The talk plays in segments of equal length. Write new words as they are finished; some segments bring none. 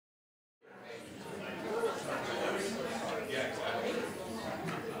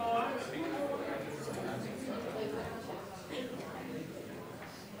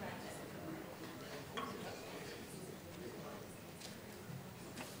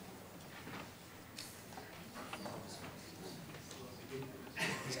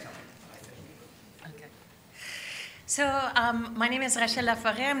My name is Rachel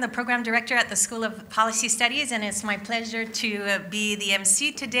Laforêt. I'm the program director at the School of Policy Studies, and it's my pleasure to be the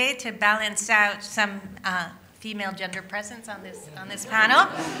MC today to balance out some female gender presence on this panel.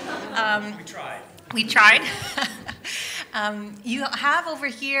 We tried. You have over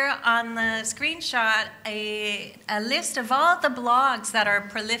here on the screenshot a list of all the blogs that our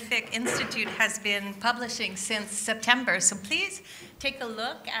prolific institute has been publishing since September. So please take a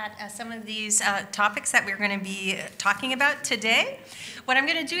look at some of these topics that we're going to be talking about today. What I'm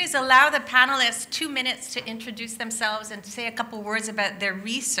going to do is allow the panelists 2 minutes to introduce themselves and say a couple words about their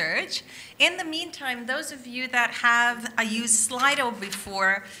research. In the meantime, those of you that have used Slido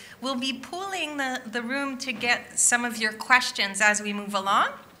before will be pooling the room to get some of your questions as we move along.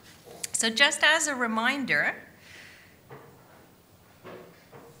 So just as a reminder,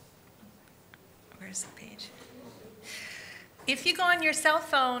 where's the page? If you go on your cell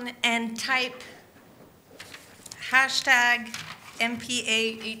phone and type hashtag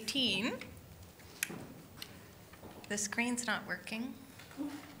MPA18, the screen's not working.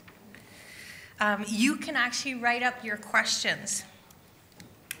 You can actually write up your questions.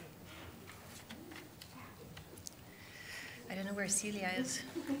 I don't know where Celia is.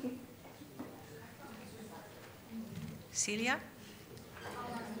 Celia?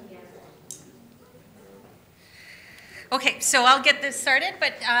 Okay, so I'll get this started,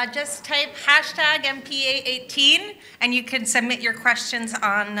 but just type hashtag MPA18, and you can submit your questions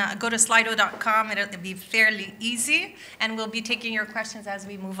on, go to slido.com. It'll be fairly easy, and we'll be taking your questions as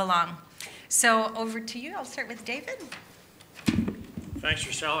we move along. So over to you. I'll start with David. Thanks,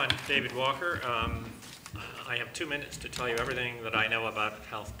 Rochelle. I'm David Walker. I have 2 minutes to tell you everything that I know about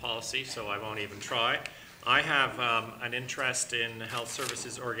health policy, so I won't even try. I have an interest in health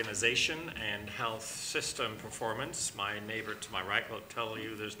services organization and health system performance. My neighbor to my right will tell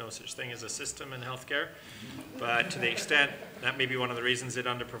you there's no such thing as a system in healthcare, but to the extent that may be one of the reasons it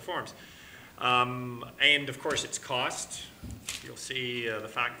underperforms. And of course its cost. You'll see the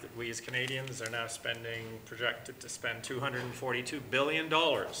fact that we as Canadians are now projected to spend $242 billion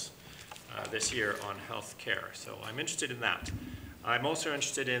this year on health care. So I'm interested in that. I'm also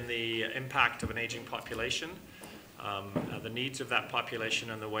interested in the impact of an aging population, the needs of that population,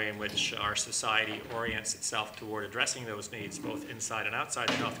 and the way in which our society orients itself toward addressing those needs, both inside and outside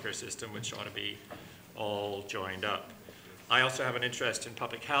the healthcare system, which ought to be all joined up. I also have an interest in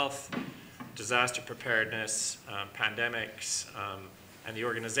public health, disaster preparedness, pandemics, and the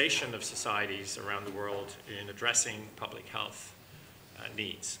organization of societies around the world in addressing public health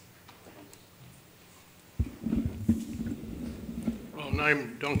needs. Well,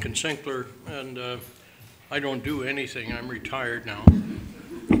 I'm Duncan Sinclair, and I don't do anything. I'm retired now.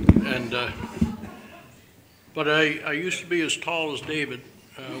 And but I used to be as tall as David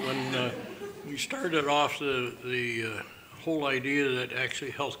when we started off the whole idea that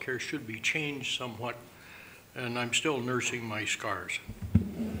actually healthcare should be changed somewhat, and I'm still nursing my scars.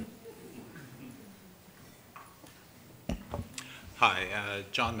 Hi,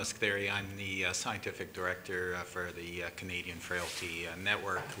 John Muscedere. I'm the scientific director for the Canadian Frailty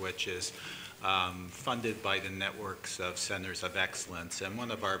Network, which is funded by the networks of centers of excellence. And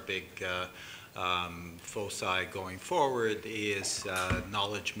one of our big foci going forward is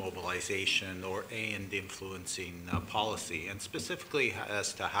knowledge mobilization and influencing policy, and specifically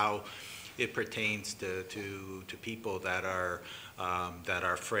as to how it pertains to people that are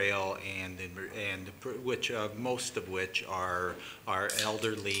frail and which most of which are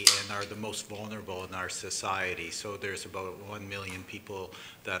elderly and are the most vulnerable in our society. So there's about 1 million people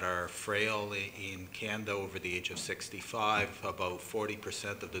that are frail in Canada over the age of 65. About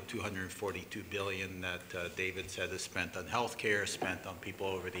 40% of the $242 billion that David said is spent on healthcare, spent on people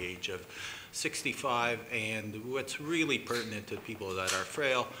over the age of 65. And what's really pertinent to people that are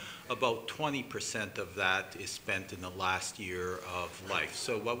frail, about 20% of that is spent in the last year of life.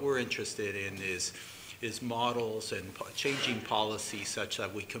 So what we're interested in is models and changing policy such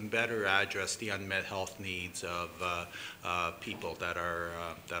that we can better address the unmet health needs of people that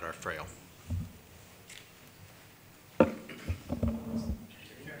are frail.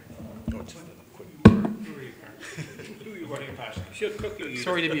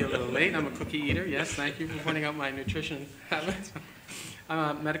 Sorry to be a little late. I'm a cookie eater. Yes, thank you for pointing out my nutrition habits.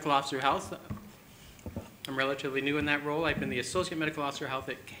 I'm a medical officer of health. I'm relatively new in that role. I've been the associate medical officer of health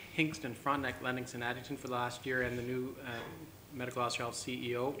at Kingston, Frontenac, Lennox, and Addington for the last year, and the new medical officer of health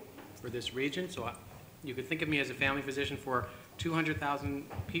CEO for this region. So you could think of me as a family physician for 200,000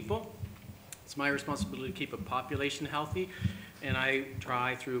 people. It's my responsibility to keep a population healthy, and I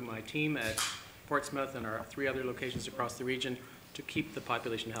try through my team at Portsmouth and our 3 other locations across the region to keep the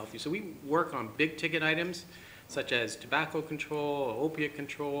population healthy. So we work on big ticket items, such as tobacco control, opiate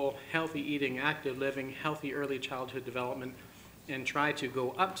control, healthy eating, active living, healthy early childhood development, and try to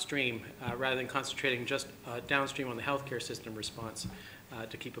go upstream rather than concentrating just downstream on the healthcare system response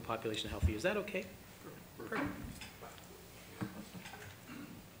to keep a population healthy. Is that okay? Perfect.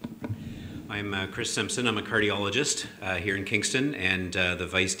 I'm Chris Simpson. I'm a cardiologist here in Kingston and the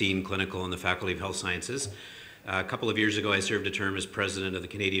Vice Dean Clinical in the Faculty of Health Sciences. A couple of years ago, I served a term as president of the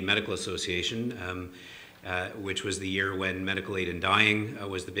Canadian Medical Association, which was the year when medical aid in dying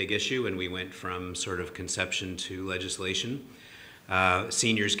was the big issue, and we went from sort of conception to legislation.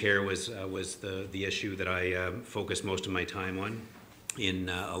 Seniors care was the issue that I focused most of my time on in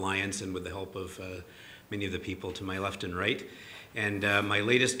Alliance and with the help of many of the people to my left and right. And my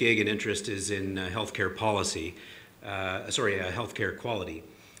latest gig and interest is in healthcare policy, healthcare quality.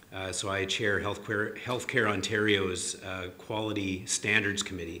 So I chair Healthcare Ontario's Quality Standards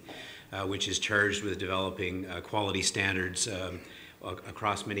Committee, which is charged with developing quality standards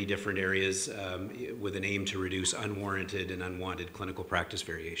across many different areas with an aim to reduce unwarranted and unwanted clinical practice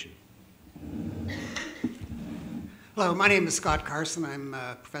variation. Hello, my name is Scott Carson. I'm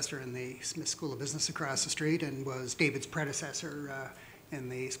a professor in the Smith School of Business across the street and was David's predecessor in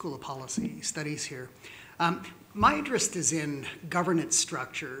the School of Policy Studies here. My interest is in governance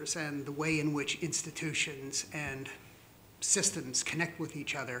structures and the way in which institutions and systems connect with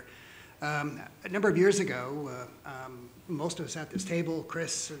each other. A number of years ago, most of us at this table,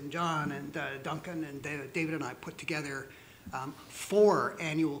 Chris and John and Duncan and David and I put together 4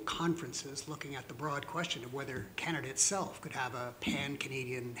 annual conferences looking at the broad question of whether Canada itself could have a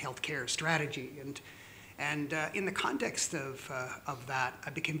pan-Canadian healthcare strategy. And in the context of that, I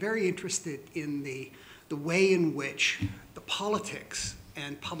became very interested in the way in which the politics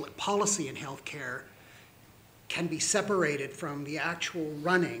and public policy in healthcare can be separated from the actual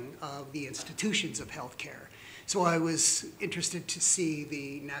running of the institutions of healthcare. So I was interested to see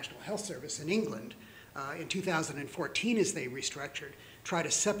the National Health Service in England in 2014, as they restructured, try to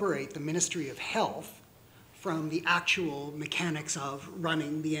separate the Ministry of Health from the actual mechanics of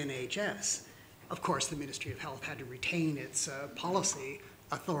running the NHS. Of course, the Ministry of Health had to retain its policy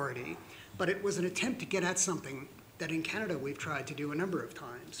authority, but it was an attempt to get at something that in Canada we've tried to do a number of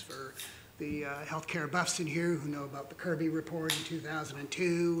times. For the healthcare buffs in here who know about the Kirby report in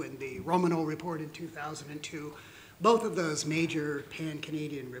 2002 and the Romano report in 2002, both of those major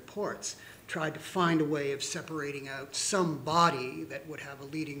pan-Canadian reports tried to find a way of separating out some body that would have a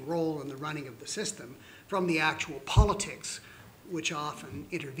leading role in the running of the system from the actual politics, which often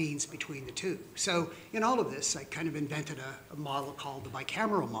intervenes between the two. So in all of this, I kind of invented a model called the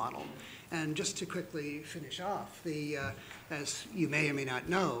bicameral model. And just to quickly finish off, as you may or may not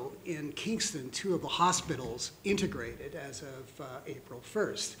know, in Kingston, 2 of the hospitals integrated as of April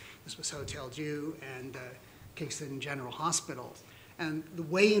 1st. This was Hotel Dieu and Kingston General Hospital. And the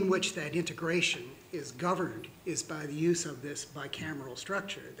way in which that integration is governed is by the use of this bicameral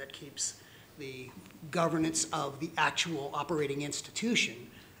structure that keeps the governance of the actual operating institution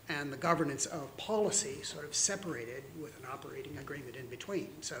and the governance of policy sort of separated with an operating agreement in between.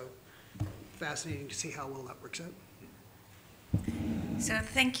 So fascinating to see how well that works out. So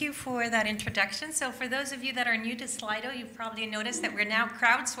thank you for that introduction. So for those of you that are new to Slido, you've probably noticed that we're now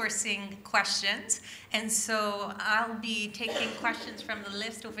crowdsourcing questions. And so I'll be taking questions from the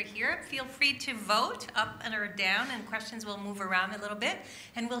list over here. Feel free to vote up and or down, and questions will move around a little bit.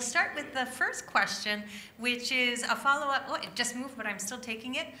 And we'll start with the first question, which is a follow-up. Oh, it just moved, but I'm still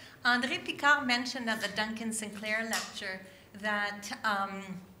taking it. André Picard mentioned at the Duncan Sinclair lecture that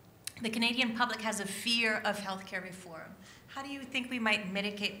the Canadian public has a fear of healthcare reform. How do you think we might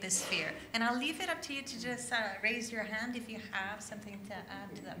mitigate this fear? And I'll leave it up to you to just raise your hand if you have something to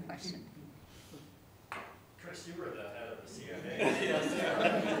add to that question. Chris, you were the head of the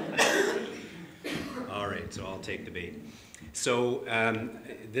CMA. All right, so I'll take the bait. So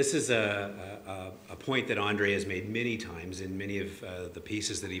this is a point that Andre has made many times in many of the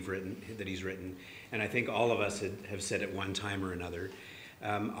pieces that he's written, and I think all of us have said at one time or another.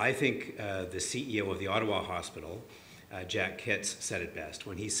 I think the CEO of the Ottawa Hospital, Jack Kitts, said it best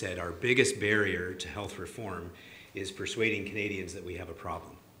when he said, our biggest barrier to health reform is persuading Canadians that we have a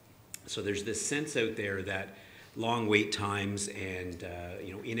problem. So there's this sense out there that long wait times and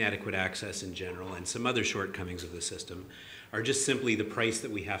inadequate access in general and some other shortcomings of the system are just simply the price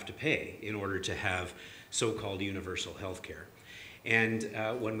that we have to pay in order to have so-called universal health care. And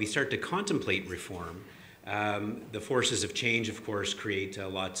when we start to contemplate reform, the forces of change, of course, create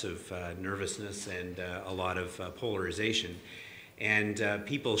lots of nervousness and a lot of polarization. And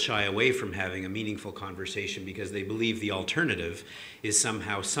people shy away from having a meaningful conversation because they believe the alternative is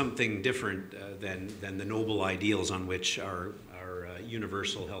somehow something different than the noble ideals on which our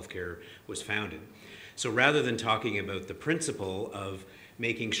universal healthcare was founded. So rather than talking about the principle of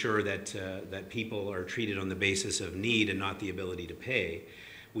making sure that people are treated on the basis of need and not the ability to pay,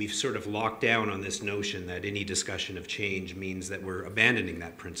 we've sort of locked down on this notion that any discussion of change means that we're abandoning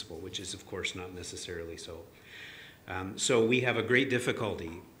that principle, which is of course not necessarily so. So we have a great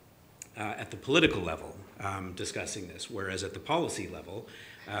difficulty at the political level discussing this, whereas at the policy level,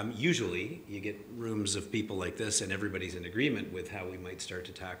 usually you get rooms of people like this and everybody's in agreement with how we might start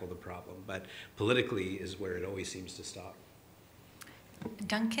to tackle the problem. But politically is where it always seems to stop.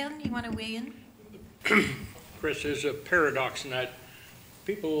 Duncan, you want to weigh in? Chris, there's a paradox in that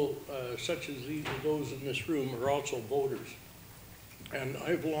people such as those in this room are also voters. And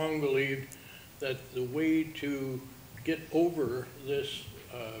I've long believed that the way to get over this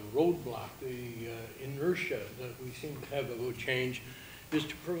roadblock, the inertia that we seem to have about change, is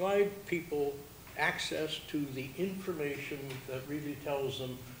to provide people access to the information that really tells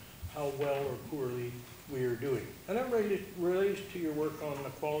them how well or poorly we are doing. And that relates to your work on the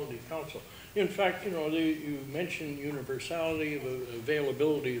Quality Council. In fact, you know, you mentioned universality,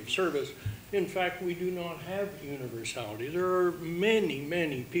 availability of service. In fact, we do not have universality. There are many,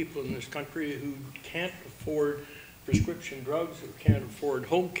 many people in this country who can't afford prescription drugs, who can't afford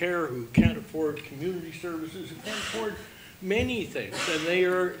home care, who can't afford community services, who can't afford many things. And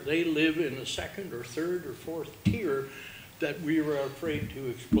they live in a second or third or fourth tier that we are afraid to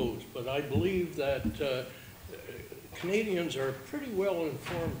expose. But I believe that Canadians are pretty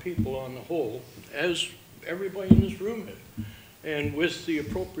well-informed people on the whole, as everybody in this room is. And with the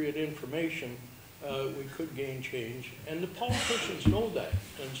appropriate information, we could gain change. And the politicians know that.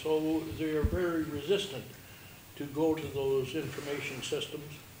 And so they are very resistant to go to those information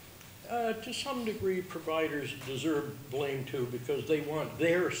systems. To some degree, providers deserve blame too, because they want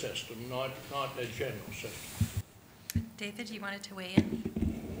their system, not a general system. David, you wanted to weigh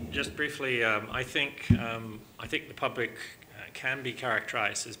in? Just briefly, I think the public can be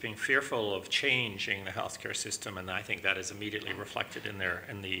characterized as being fearful of changing the healthcare system, and I think that is immediately reflected in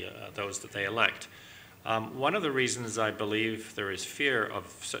those that they elect. One of the reasons I believe there is fear of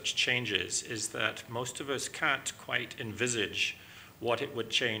such changes is that most of us can't quite envisage what it would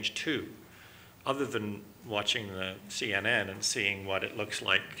change to, other than watching the CNN and seeing what it looks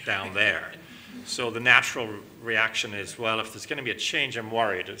like down there. So the natural reaction is, well, if there's going to be a change, I'm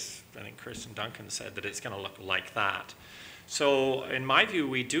worried, as I think Chris and Duncan said, that it's going to look like that. So in my view,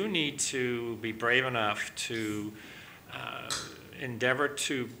 we do need to be brave enough to endeavor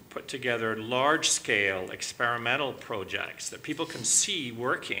to put together large-scale experimental projects that people can see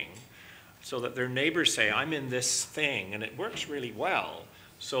working, so that their neighbors say, I'm in this thing, and it works really well,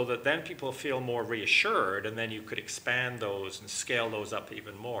 so that then people feel more reassured, and then you could expand those and scale those up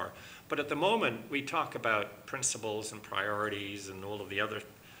even more. But at the moment, we talk about principles and priorities and all of the other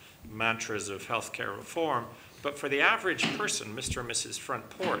mantras of healthcare reform, but for the average person, Mr. and Mrs. Front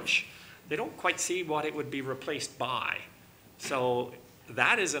Porch, they don't quite see what it would be replaced by. So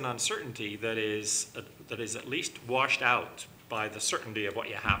that is an uncertainty that is at least washed out by the certainty of what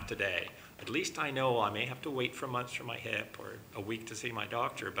you have today. At least I know I may have to wait for months for my hip or a week to see my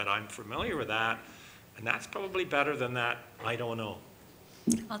doctor, but I'm familiar with that, and that's probably better than that, I don't know.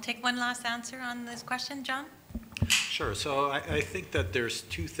 I'll take one last answer on this question, John. Sure. So I think that there's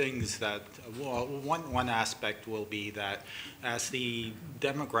two things that, well, one aspect will be that as the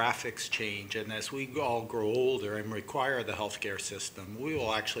demographics change and as we all grow older and require the healthcare system, we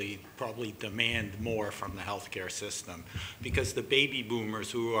will actually probably demand more from the healthcare system, because the baby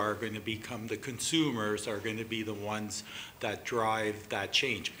boomers who are going to become the consumers are going to be the ones that drive that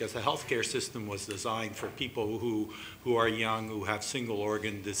change, because the healthcare system was designed for people who are young, who have single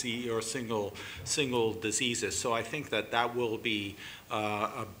organ disease or single diseases. So I think that will be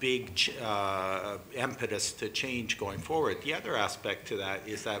a big impetus to change going forward. The other aspect to that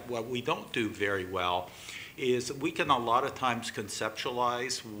is that what we don't do very well is we can a lot of times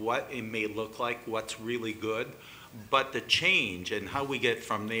conceptualize what it may look like, what's really good, but the change and how we get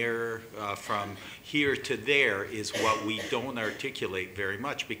from there, from here to there, is what we don't articulate very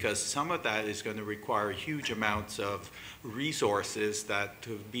much, because some of that is going to require huge amounts of resources that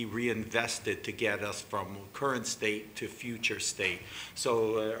to be reinvested to get us from current state to future state.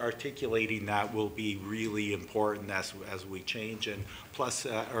 So articulating that will be really important as we change, and plus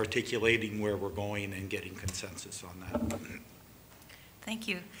articulating where we're going and getting consensus on that. Thank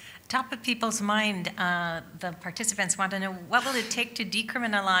you. Top of people's mind, the participants want to know, what will it take to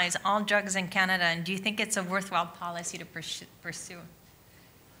decriminalize all drugs in Canada, and do you think it's a worthwhile policy to pursue?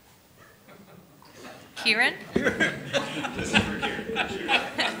 Kieran?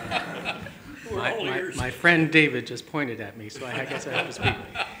 My friend David just pointed at me, so I guess I have to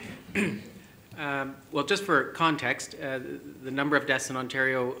speak. Well, just for context, the number of deaths in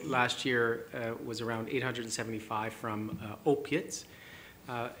Ontario last year was around 875 from opiates.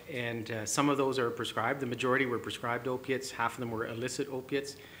 And some of those are prescribed. The majority were prescribed opiates. Half of them were illicit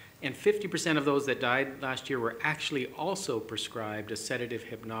opiates. And 50% of those that died last year were actually also prescribed a sedative,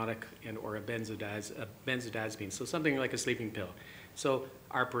 hypnotic, or a benzodiazepine, so something like a sleeping pill. So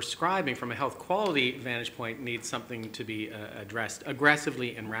our prescribing from a health quality vantage point needs something to be addressed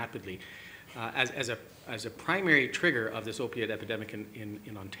aggressively and rapidly as a primary trigger of this opiate epidemic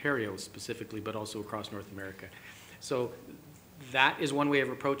in Ontario specifically, but also across North America. So that is one way of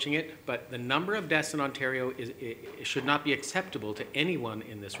approaching it, but the number of deaths in Ontario it should not be acceptable to anyone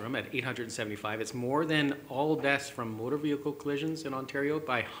in this room at 875. It's more than all deaths from motor vehicle collisions in Ontario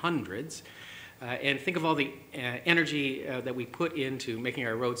by hundreds. And think of all the energy that we put into making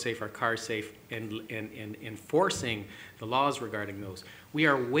our roads safe, our cars safe, and enforcing the laws regarding those. We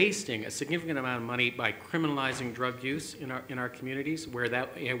are wasting a significant amount of money by criminalizing drug use in our communities,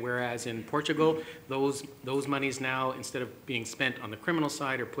 whereas in Portugal, those monies now, instead of being spent on the criminal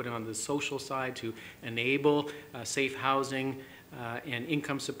side, are put on the social side to enable safe housing, and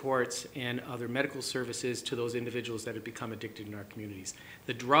income supports and other medical services to those individuals that have become addicted in our communities.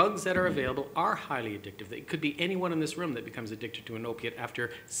 The drugs that are available are highly addictive. It could be anyone in this room that becomes addicted to an opiate.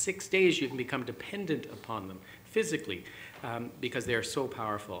 After 6 days, you can become dependent upon them physically because they are so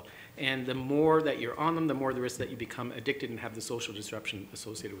powerful. And the more that you're on them, the more the risk that you become addicted and have the social disruption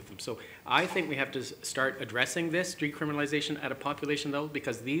associated with them. So I think we have to start addressing this decriminalization at a population level,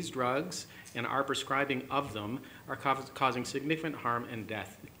 because these drugs and our prescribing of them are causing significant harm and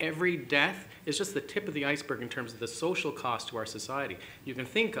death. Every death is just the tip of the iceberg in terms of the social cost to our society. You can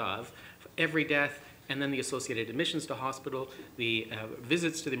think of every death and then the associated admissions to hospital, the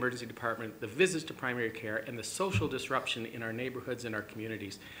visits to the emergency department, the visits to primary care, and the social disruption in our neighborhoods and our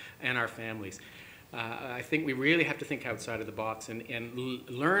communities and our families. I think we really have to think outside of the box and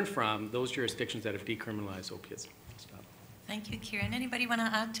learn from those jurisdictions that have decriminalized opiates. Stop. Thank you, Kieran. Anybody want to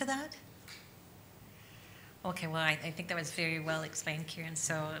add to that? Okay, well, I think that was very well explained, Kieran,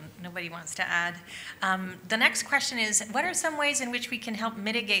 so nobody wants to add. The next question is, what are some ways in which we can help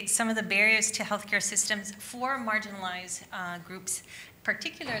mitigate some of the barriers to healthcare systems for marginalized groups,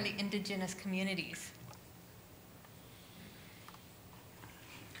 particularly Indigenous communities?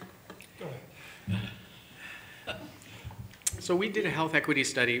 Go ahead. So we did a health equity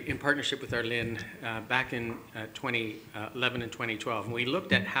study in partnership with our LIN back in 2011 and 2012, and we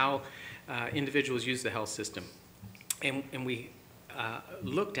looked at how individuals use the health system. And we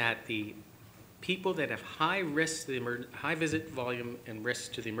looked at the people that have high risk, high visit volume and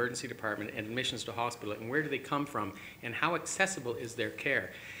risk to the emergency department and admissions to hospital, and where do they come from, and how accessible is their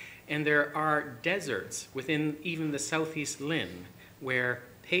care. And there are deserts within even the Southeast LIN where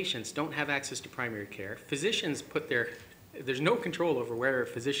patients don't have access to primary care. Physicians there's no control over where a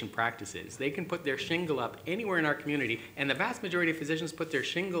physician practice is. They can put their shingle up anywhere in our community, and the vast majority of physicians put their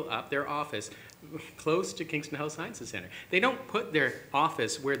shingle up, their office, close to Kingston Health Sciences Center. They don't put their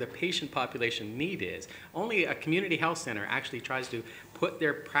office where the patient population need is. Only a community health center actually tries to put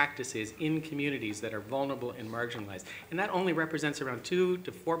their practices in communities that are vulnerable and marginalized. And that only represents around 2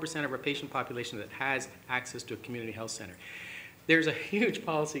 to 4% of our patient population that has access to a community health center. There's a huge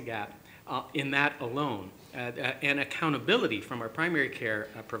policy gap in that alone. And accountability from our primary care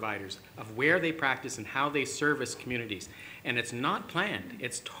providers of where they practice and how they service communities. And it's not planned,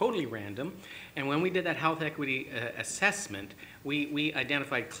 it's totally random. And when we did that health equity assessment, we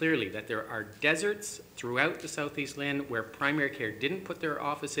identified clearly that there are deserts throughout the Southeast LIN where primary care didn't put their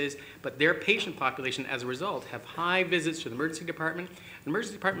offices, but their patient population as a result have high visits to the emergency department. An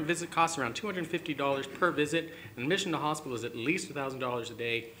emergency department visit costs around $250 per visit. An admission to hospital is at least $1,000 a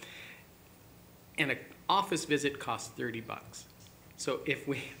day. And an office visit costs 30 bucks. So if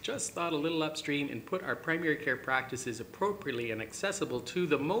we just thought a little upstream and put our primary care practices appropriately and accessible to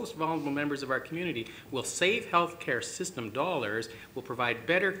the most vulnerable members of our community, we'll save healthcare system dollars, we'll provide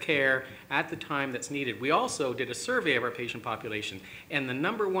better care at the time that's needed. We also did a survey of our patient population, and the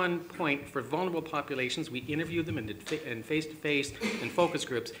number one point for vulnerable populations, we interviewed them in face-to-face and focus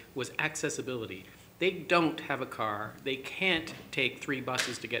groups, was accessibility. They don't have a car, they can't take 3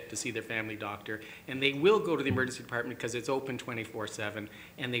 buses to get to see their family doctor, and they will go to the emergency department because it's open 24/7,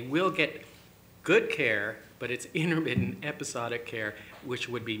 and they will get good care, but it's intermittent, episodic care, which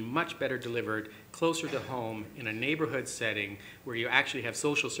would be much better delivered closer to home in a neighborhood setting where you actually have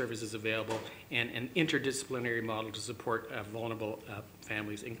social services available and an interdisciplinary model to support vulnerable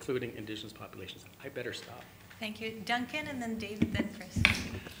families, including indigenous populations. I better stop. Thank you. Duncan, and then David, then Chris.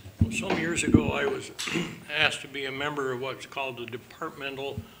 Well, some years ago, I was asked to be a member of what's called the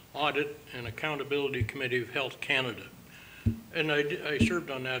Departmental Audit and Accountability Committee of Health Canada. And I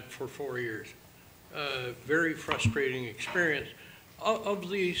served on that for 4 years. Very frustrating experience. Of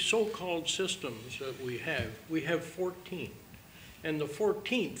the so-called systems that we have 14. And the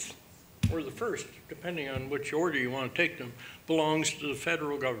 14th, or the first, depending on which order you want to take them, belongs to the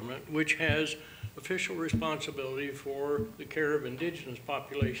federal government, which has official responsibility for the care of indigenous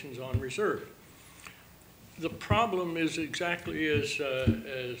populations on reserve. The problem is exactly as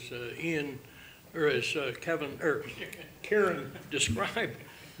Ian, or as Kieran described.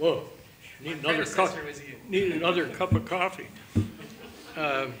 Whoa, need another cup of coffee.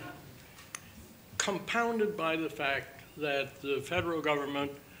 Compounded by the fact that the federal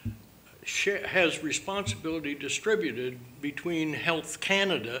government has responsibility distributed between Health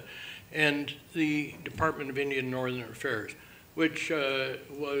Canada and the Department of Indian and Northern Affairs, which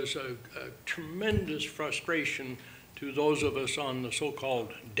was a tremendous frustration to those of us on the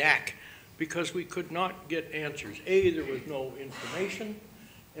so-called DAC, because we could not get answers. A, there was no information,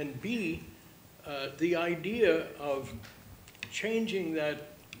 and B, the idea of changing the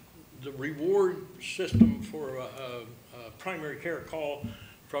reward system for a primary care call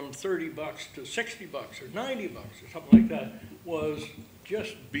from $30 to $60 or $90 or something like that was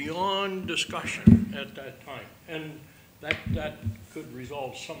just beyond discussion at that time. And that could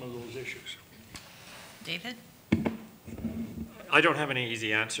resolve some of those issues. David? I don't have any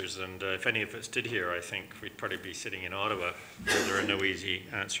easy answers, and if any of us did here, I think we'd probably be sitting in Ottawa, where there are no easy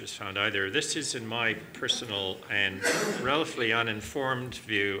answers found either. This is, in my personal and relatively uninformed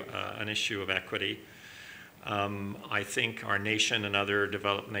view, an issue of equity. I think our nation and other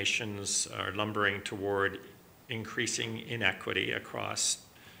developed nations are lumbering toward increasing inequity across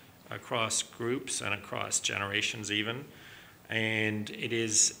groups and across generations even. And it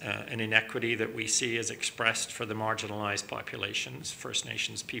is an inequity that we see as expressed for the marginalized populations, First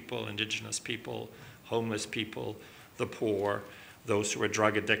Nations people, Indigenous people, homeless people, the poor, those who are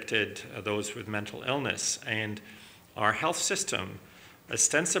drug addicted, those with mental illness. And our health system,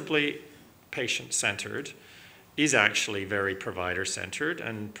 ostensibly patient-centered, is actually very provider-centered,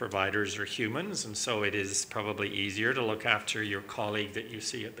 and providers are humans, and so it is probably easier to look after your colleague that you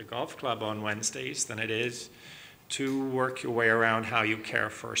see at the golf club on Wednesdays than it is to work your way around how you care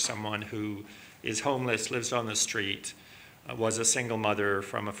for someone who is homeless, lives on the street, was a single mother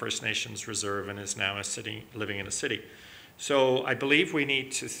from a First Nations reserve and is now living in a city. So I believe we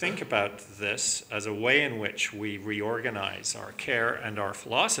need to think about this as a way in which we reorganize our care and our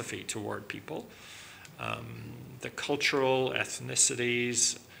philosophy toward people. The cultural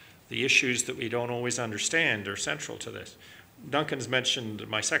ethnicities, the issues that we don't always understand are central to this. Duncan's mentioned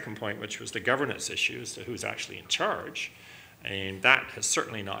my second point, which was the governance issues, who's actually in charge, and that has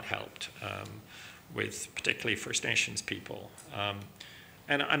certainly not helped with particularly First Nations people.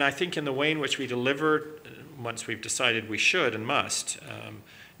 And I think in the way in which we deliver, once we've decided we should and must,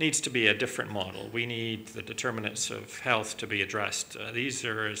 needs to be a different model. We need the determinants of health to be addressed. These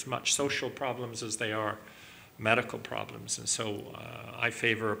are as much social problems as they are medical problems, and so I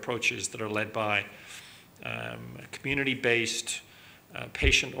favor approaches that are led by community-based,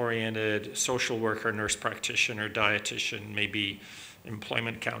 patient-oriented social worker, nurse practitioner, dietitian, maybe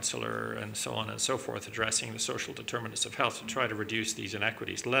employment counselor, and so on and so forth, addressing the social determinants of health to try to reduce these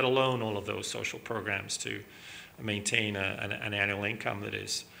inequities, let alone all of those social programs to maintain an annual income that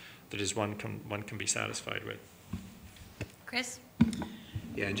is one can be satisfied with. Chris?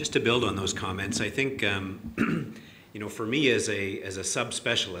 Yeah, and just to build on those comments, I think, for me as a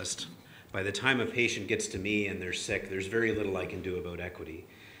subspecialist, by the time a patient gets to me and they're sick, there's very little I can do about equity.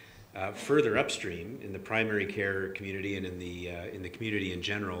 Further upstream, in the primary care community and in the community in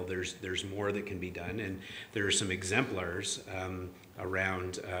general, there's more that can be done, and there are some exemplars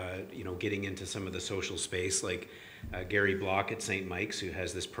around getting into some of the social space, like Gary Block at St. Mike's, who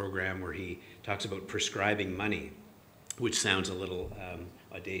has this program where he talks about prescribing money, which sounds a little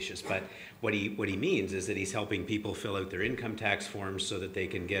audacious, but what he means is that he's helping people fill out their income tax forms so that they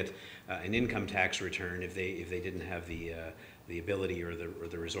can get an income tax return if they didn't have the ability or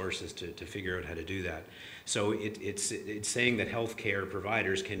the resources to figure out how to do that. So it's saying that healthcare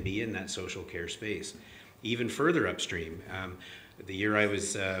providers can be in that social care space. Even further upstream, The year I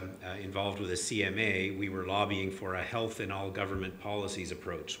was involved with a CMA, we were lobbying for a health in all government policies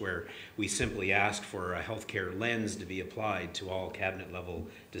approach, where we simply asked for a healthcare lens to be applied to all cabinet level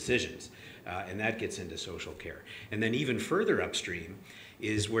decisions. And that gets into social care. And then even further upstream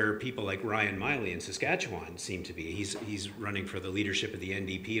is where people like Ryan Miley in Saskatchewan seem to be. He's running for the leadership of the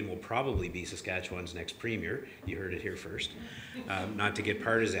NDP and will probably be Saskatchewan's next premier. You heard it here first. Not to get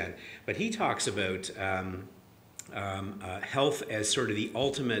partisan. But he talks about health as sort of the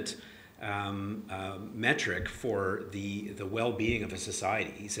ultimate metric for the well-being of a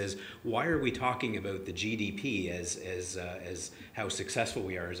society. He says, why are we talking about the GDP as how successful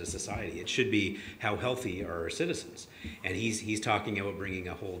we are as a society? It should be how healthy are our citizens. And he's talking about bringing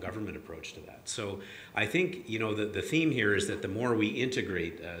a whole government approach to that. So I think, you know, the theme here is that the more we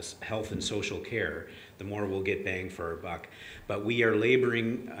integrate health and social care, the more we'll get bang for our buck. But we are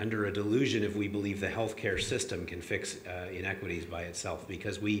laboring under a delusion if we believe the healthcare system can fix inequities by itself,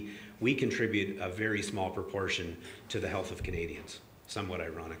 because we contribute a very small proportion to the health of Canadians, somewhat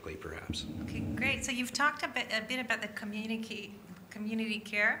ironically perhaps. Okay, great. So you've talked a bit about the community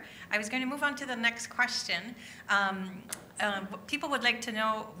care. I was going to move on to the next question. People would like to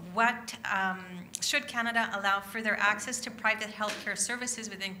know what should Canada allow further access to private healthcare services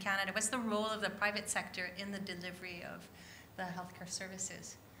within Canada? What's the role of the private sector in the delivery of the healthcare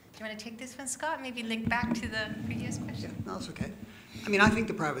services? Do you want to take this one, Scott? Maybe link back to the previous question. No, that's okay. I mean, I think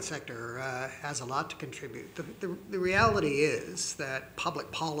the private sector has a lot to contribute. The reality is that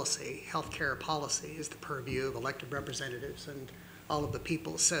public policy, healthcare policy, is the purview of elected representatives and all of the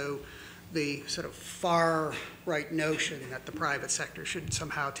people. So the sort of far right notion that the private sector should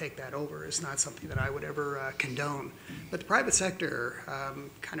somehow take that over is not something that I would ever condone. But the private sector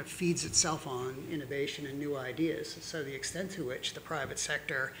kind of feeds itself on innovation and new ideas. So the extent to which the private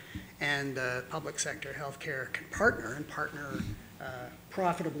sector and the public sector healthcare can partner and partner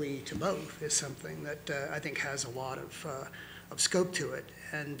profitably to both is something that I think has a lot of scope to it,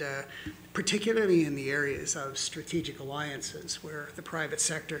 and particularly in the areas of strategic alliances where the private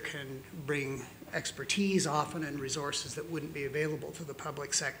sector can bring expertise often and resources that wouldn't be available to the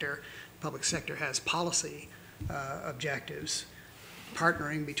public sector. The public sector has policy objectives.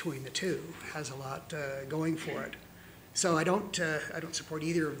 Partnering between the two has a lot going for it. So I don't support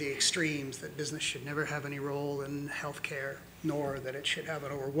either of the extremes, that business should never have any role in healthcare, nor that it should have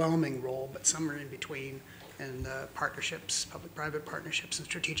an overwhelming role, but somewhere in between. And partnerships, public-private partnerships and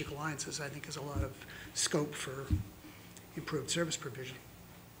strategic alliances, I think, is a lot of scope for improved service provision.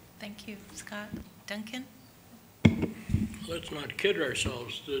 Thank you, Scott. Duncan? Let's not kid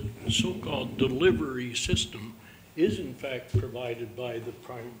ourselves. The so-called delivery system is in fact provided by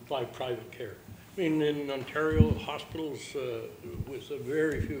private care. I mean, in Ontario, hospitals, with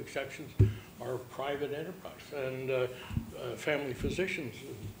very few exceptions, are private enterprise, and family physicians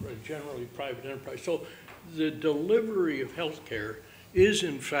are generally private enterprise. So the delivery of health care is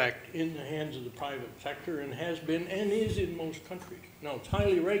in fact in the hands of the private sector, and has been and is in most countries. Now, it's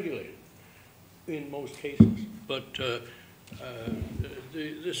highly regulated in most cases, but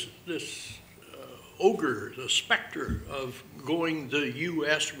this ogre, the specter of going the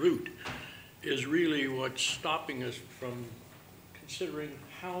U.S. route, is really what's stopping us from considering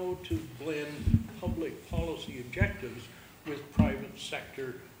how to blend public policy objectives with private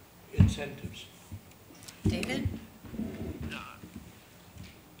sector incentives. David?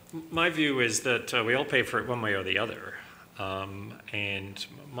 My view is that we all pay for it one way or the other. And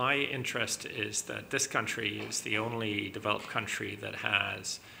my interest is that this country is the only developed country that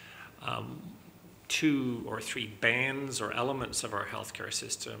has 2 or 3 bands or elements of our healthcare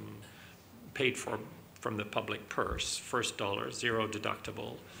system paid for from the public purse. First dollar, 0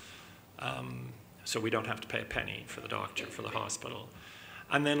 deductible, so we don't have to pay a penny for the doctor, for the hospital.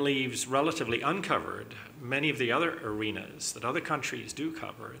 And then leaves relatively uncovered many of the other arenas that other countries do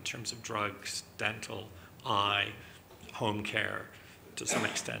cover in terms of drugs, dental, eye, home care, to some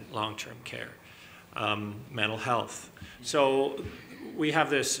extent long-term care, mental health. So we have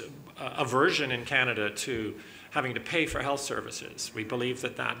this aversion in Canada to having to pay for health services. We believe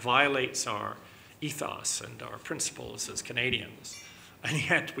that that violates our ethos and our principles as Canadians. And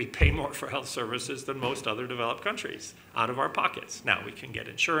yet we pay more for health services than most other developed countries out of our pockets. Now, we can get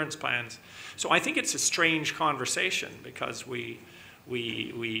insurance plans. So I think it's a strange conversation, because we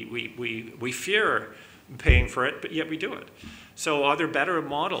fear paying for it, but yet we do it. So are there better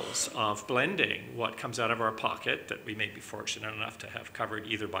models of blending what comes out of our pocket that we may be fortunate enough to have covered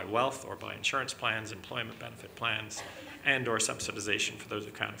either by wealth or by insurance plans, employment benefit plans, and or subsidization for those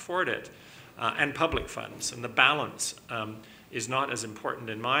who can't afford it, and public funds? And the balance is not as important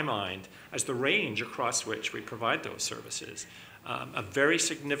in my mind as the range across which we provide those services. A very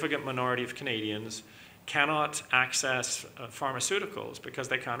significant minority of Canadians cannot access pharmaceuticals because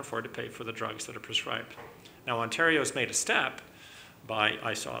they can't afford to pay for the drugs that are prescribed. Now, Ontario's made a step by,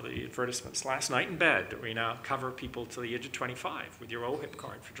 I saw the advertisements last night in bed, that we now cover people to the age of 25 with your OHIP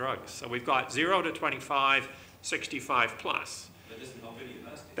card for drugs. So we've got 0 to 25, 65 plus. That doesn't help any of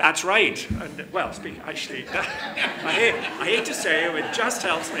us. That's right. And, well, actually, I hate to say it, it just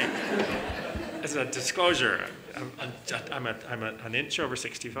helps me. As a disclosure, I'm an inch over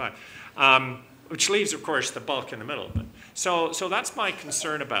 65, which leaves, of course, the bulk in the middle. So that's my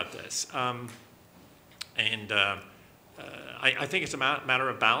concern about this. I think it's a matter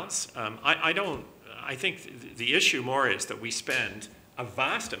of balance. I think the issue more is that we spend a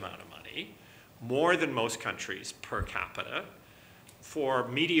vast amount of money, more than most countries per capita, for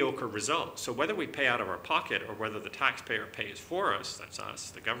mediocre results. So whether we pay out of our pocket or whether the taxpayer pays for us, that's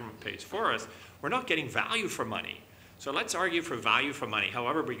us, the government pays for us, we're not getting value for money. So let's argue for value for money,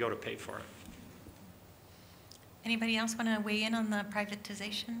 however we go to pay for it. Anybody else want to weigh in on the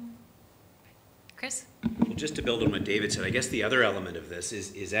privatization? Chris? Well, just to build on what David said, I guess the other element of this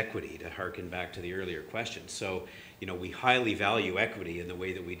is equity, to harken back to the earlier question. So, you know, we highly value equity in the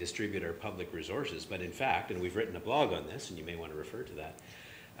way that we distribute our public resources, but in fact, and we've written a blog on this, and you may want to refer to that,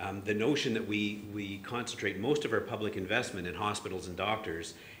 the notion that we concentrate most of our public investment in hospitals and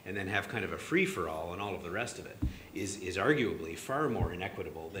doctors and then have kind of a free-for-all on all of the rest of it is arguably far more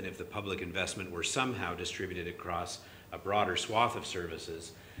inequitable than if the public investment were somehow distributed across a broader swath of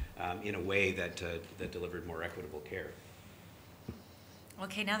services in a way that delivered more equitable care.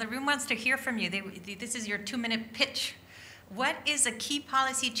 Okay, now the room wants to hear from you. This is your 2-minute pitch. What is a key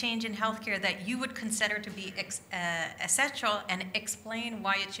policy change in healthcare that you would consider to be essential, and explain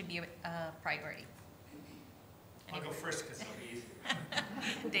why it should be a priority? I'll go first because it'll be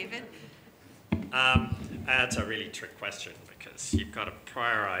easier. David? That's a really trick question because you've got to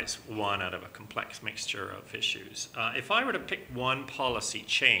prioritize one out of a complex mixture of issues. If I were to pick one policy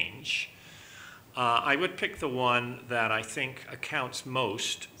change, I would pick the one that I think accounts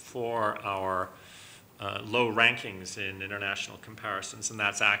most for our low rankings in international comparisons, and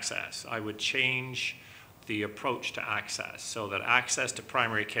that's access. I would change the approach to access so that access to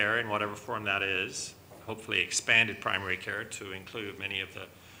primary care in whatever form that is, hopefully expanded primary care to include many of the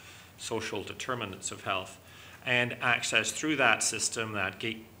social determinants of health, and access through that system, that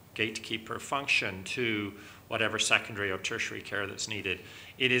gatekeeper function, to whatever secondary or tertiary care that's needed.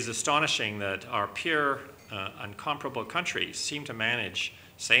 It is astonishing that our peer and comparable countries seem to manage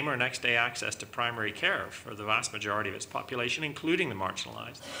same or next day access to primary care for the vast majority of its population, including the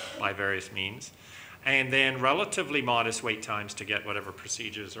marginalized by various means, and then relatively modest wait times to get whatever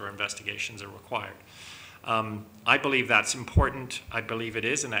procedures or investigations are required. I believe that's important. I believe it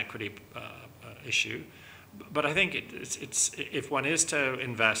is an equity issue. But I think it's if one is to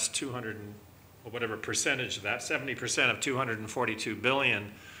invest 200 or whatever percentage of that, 70% of 242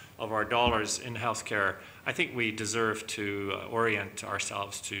 billion of our dollars in healthcare, I think we deserve to orient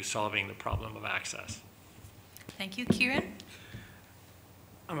ourselves to solving the problem of access. Thank you. Kieran?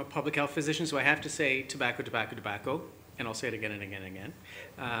 I'm a public health physician, so I have to say tobacco, tobacco, tobacco, and I'll say it again and again and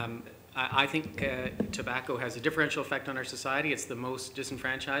again. I think tobacco has a differential effect on our society. It's the most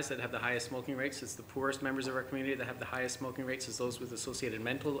disenfranchised that have the highest smoking rates. It's the poorest members of our community that have the highest smoking rates. It's those with associated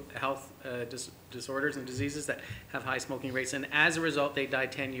mental health disorders and diseases that have high smoking rates. And as a result, they die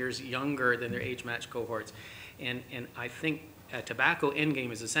 10 years younger than their age-matched cohorts. And I think tobacco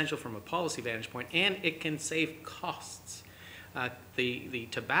endgame is essential from a policy vantage point, and it can save costs. The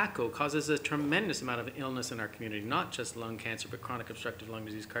tobacco causes a tremendous amount of illness in our community, not just lung cancer, but chronic obstructive lung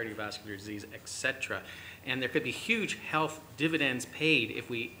disease, cardiovascular disease, etc. And there could be huge health dividends paid if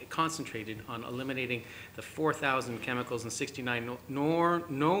we concentrated on eliminating the 4,000 chemicals and 69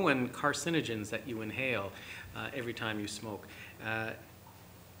 known carcinogens that you inhale every time you smoke.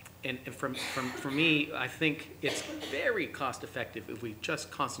 And for me, I think it's very cost effective if we just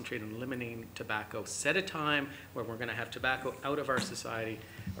concentrate on eliminating tobacco. Set a time where we're going to have tobacco out of our society,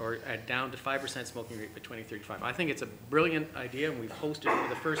 or down to 5% smoking rate by 2035. I think it's a brilliant idea, and we've hosted one of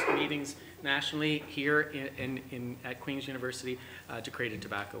the first meetings nationally here at Queen's University to create a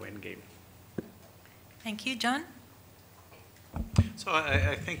tobacco endgame. Thank you. John? So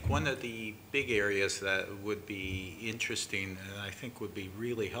I think one of the big areas that would be interesting and I think would be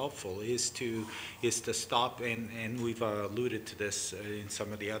really helpful is to stop, and we've alluded to this in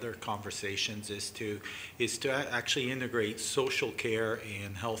some of the other conversations, is to actually integrate social care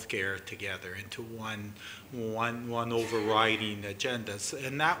and health care together into one overriding agenda.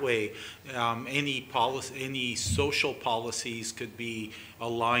 And that way, any social policies could be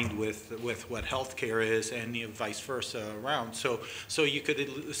aligned with what healthcare is, and vice versa around. So you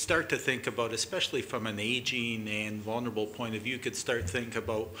could start to think about, especially from an aging and vulnerable point of view, you could start to think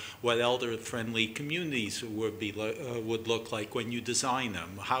about what elder-friendly communities would look like when you design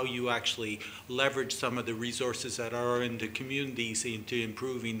them, how you actually leverage some of the resources that are in the communities into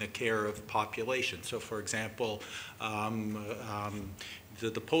improving the care of population. So for example,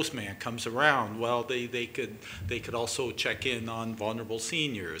 the postman comes around, well, they could also check in on vulnerable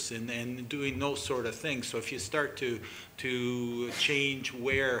seniors and doing those sort of things. So if you start to change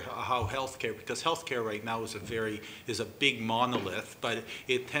how healthcare, because healthcare right now is a big monolith, but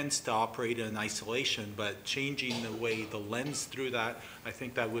it tends to operate in isolation. But changing the way the lens through that, I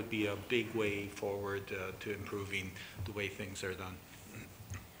think that would be a big way forward to improving the way things are done.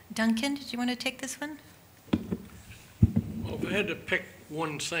 Duncan, did you want to take this one? Well, if I had to pick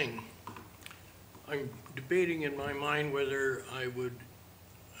one thing, I'm debating in my mind whether I would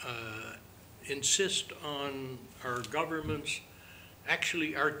insist on our governments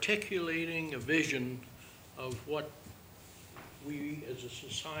actually articulating a vision of what we as a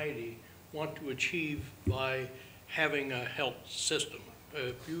society want to achieve by having a health system.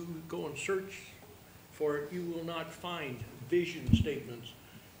 If you go and search for it, you will not find vision statements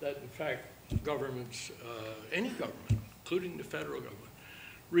that in fact governments, any government, including the federal government,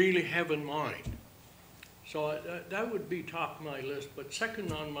 really have in mind. So that would be top of my list, but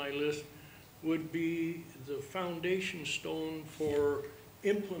second on my list would be the foundation stone for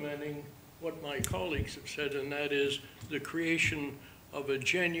implementing what my colleagues have said, and that is the creation of a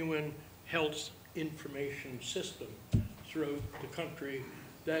genuine health information system throughout the country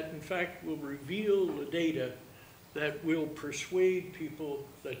that in fact will reveal the data that will persuade people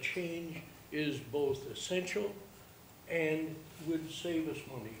that change is both essential and would save us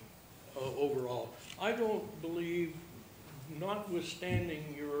money overall. I don't believe,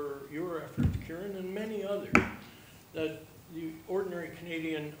 notwithstanding your efforts, Kieran, and many others, that the ordinary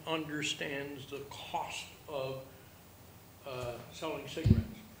Canadian understands the cost of selling cigarettes.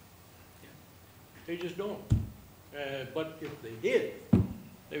 They just don't. But if they did,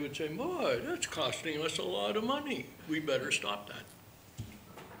 they would say, boy, that's costing us a lot of money. We better stop that.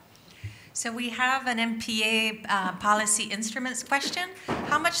 So we have an MPA policy instruments question.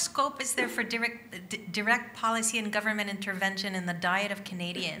 How much scope is there for direct policy and government intervention in the diet of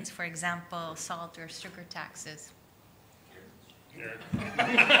Canadians, for example, salt or sugar taxes?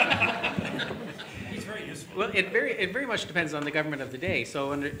 He's very useful. Well, it very much depends on the government of the day.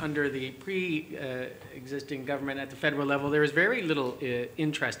 So under the pre-existing government at the federal level, there is very little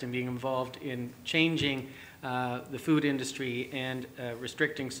interest in being involved in changing the food industry and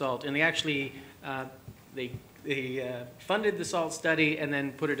restricting salt. And they actually they funded the salt study and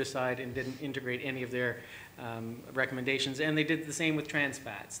then put it aside and didn't integrate any of their recommendations. And they did the same with trans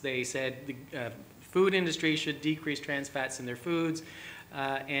fats. They said the food industry should decrease trans fats in their foods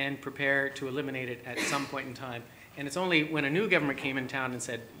and prepare to eliminate it at some point in time. And it's only when a new government came in town and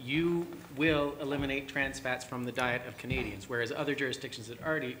said, you will eliminate trans fats from the diet of Canadians, whereas other jurisdictions had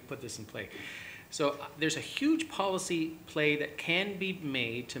already put this in play. So there's a huge policy play that can be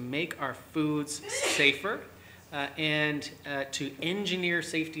made to make our foods safer and to engineer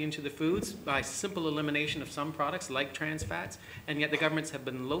safety into the foods by simple elimination of some products like trans fats. And yet the governments have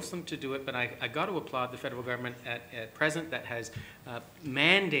been loathsome to do it, but I got to applaud the federal government at present that has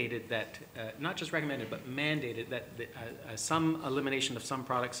mandated that, not just recommended, but mandated that some elimination of some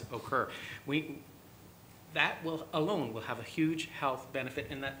products occur. That alone will have a huge health benefit,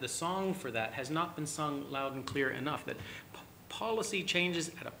 and that the song for that has not been sung loud and clear enough, that policy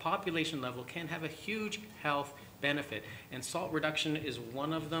changes at a population level can have a huge health benefit, and salt reduction is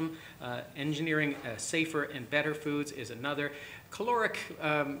one of them. Engineering safer and better foods is another. Caloric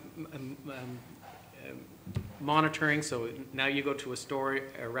monitoring, so now you go to a store,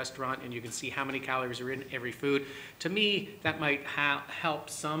 a restaurant, and you can see how many calories are in every food. To me, that might help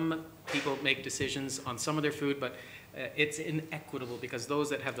some people make decisions on some of their food, but it's inequitable because those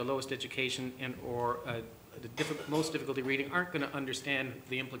that have the lowest education and or most difficulty reading aren't going to understand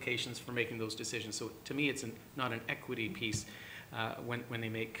the implications for making those decisions. So to me, it's not an equity piece when they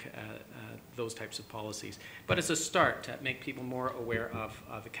make those types of policies. But it's a start to make people more aware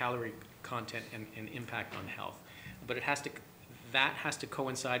of the calorie content and impact on health. But that has to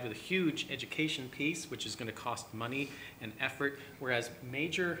coincide with a huge education piece, which is going to cost money and effort, whereas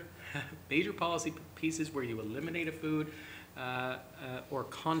major policy pieces where you eliminate a food or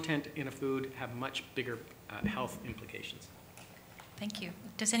content in a food have much bigger health implications. Thank you.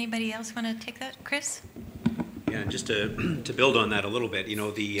 Does anybody else want to take that? Chris? Yeah, just to build on that a little bit, you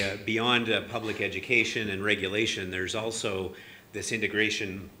know, beyond public education and regulation, there's also this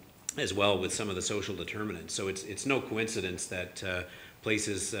integration as well with some of the social determinants. So it's no coincidence that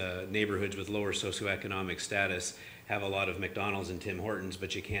places, neighborhoods with lower socioeconomic status have a lot of McDonald's and Tim Hortons,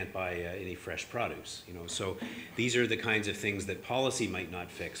 but you can't buy any fresh produce. So these are the kinds of things that policy might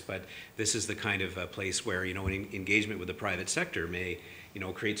not fix, but this is the kind of place where an engagement with the private sector may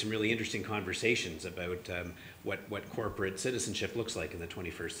create some really interesting conversations about what corporate citizenship looks like in the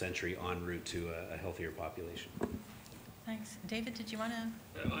 21st century en route to a healthier population. Thanks. David, did you want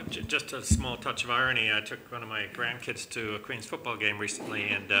to? Just a small touch of irony. I took one of my grandkids to a Queen's football game recently,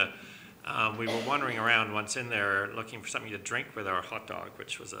 and we were wandering around once in there looking for something to drink with our hot dog,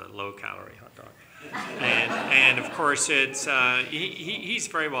 which was a low-calorie hot dog. And of course, it's he's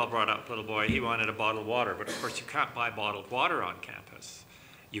very well brought up, little boy. He wanted a bottled water, but of course you can't buy bottled water on campus.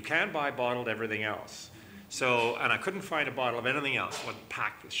 You can buy bottled everything else. So, and I couldn't find a bottle of anything else that wasn't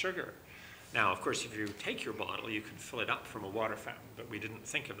packed with sugar. Now, of course, if you take your bottle, you can fill it up from a water fountain, but we didn't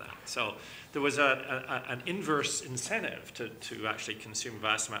think of that. So there was an inverse incentive to actually consume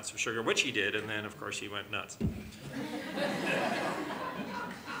vast amounts of sugar, which he did, and then, of course, he went nuts.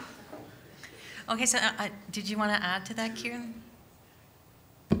 Okay, so did you want to add to that, Kieran?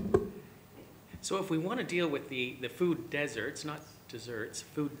 So if we want to deal with the food deserts, not desserts,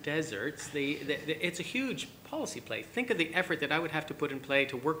 food deserts, it's a huge policy play. Think of the effort that I would have to put in play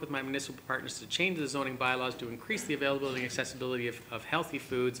to work with my municipal partners to change the zoning bylaws to increase the availability and accessibility of healthy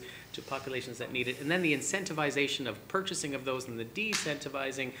foods to populations that need it, and then the incentivization of purchasing of those and the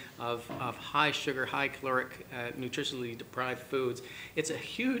de-incentivizing of high sugar, high caloric, nutritionally deprived foods. It's a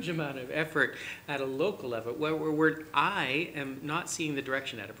huge amount of effort at a local level where I am not seeing the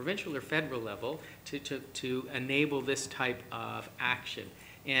direction at a provincial or federal level to enable this type of action.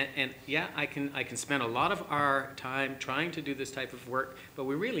 And yeah, I can spend a lot of our time trying to do this type of work, but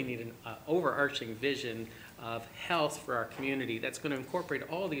we really need an overarching vision of health for our community that's going to incorporate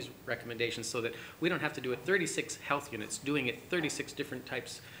all these recommendations so that we don't have to do it 36 health units, doing it 36 different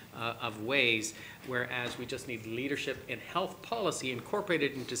types of ways, whereas we just need leadership in health policy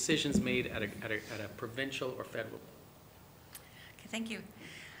incorporated in decisions made at a provincial or federal level. Okay, thank you.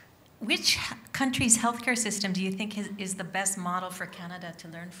 Which country's healthcare system do you think is the best model for Canada to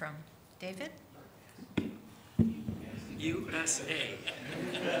learn from? David? USA.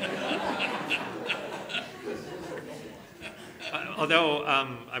 Although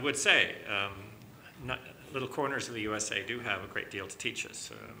I would say little corners of the USA do have a great deal to teach us.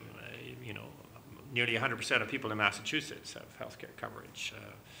 Nearly 100% of people in Massachusetts have healthcare coverage.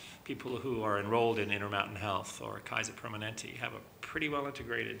 People who are enrolled in Intermountain Health or Kaiser Permanente have a pretty well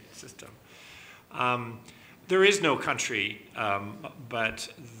integrated system. There is no country, but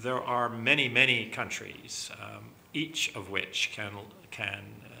there are many, many countries, each of which can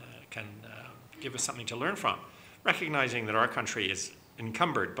give us something to learn from, recognizing that our country is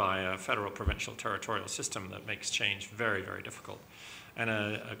encumbered by a federal, provincial, territorial system that makes change very, very difficult, and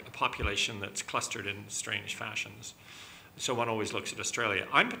a population that's clustered in strange fashions. So one always looks at Australia.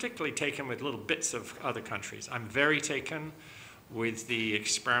 I'm particularly taken with little bits of other countries. I'm very taken with the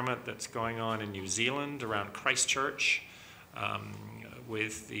experiment that's going on in New Zealand around Christchurch,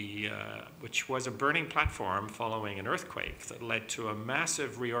 which was a burning platform following an earthquake that led to a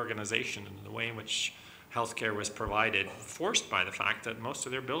massive reorganization in the way in which healthcare was provided, forced by the fact that most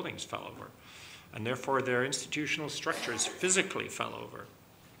of their buildings fell over, and therefore their institutional structures physically fell over.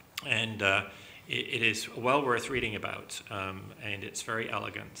 And it is well worth reading about, and it's very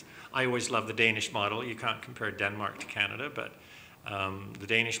elegant. I always love the Danish model. You can't compare Denmark to Canada, but the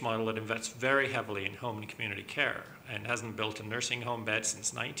Danish model that invests very heavily in home and community care and hasn't built a nursing home bed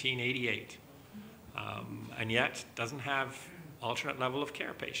since 1988, and yet doesn't have alternate level of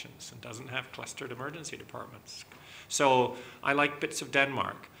care patients and doesn't have clustered emergency departments. So I like bits of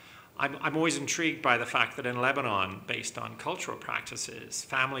Denmark. I'm always intrigued by the fact that in Lebanon, based on cultural practices,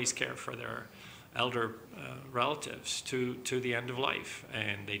 families care for their elder relatives to the end of life,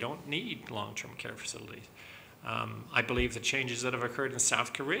 and they don't need long-term care facilities. I believe the changes that have occurred in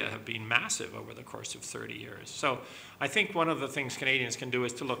South Korea have been massive over the course of 30 years. So I think one of the things Canadians can do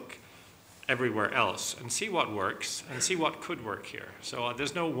is to look everywhere else and see what works and see what could work here. So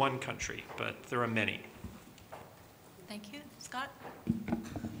there's no one country, but there are many. Thank you. Scott?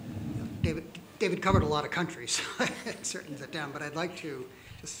 David covered a lot of countries, so I certainly sit down, but I'd like to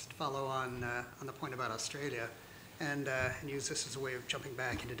just follow on the point about Australia and use this as a way of jumping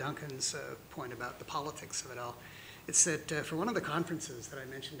back into Duncan's point about the politics of it all. It's that for one of the conferences that I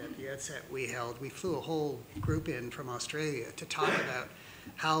mentioned at the outset we flew a whole group in from Australia to talk about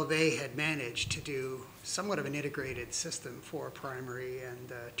how they had managed to do somewhat of an integrated system for primary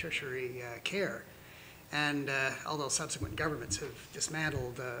and tertiary care. And although subsequent governments have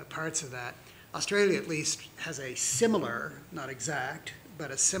dismantled parts of that, Australia at least has a similar, not exact,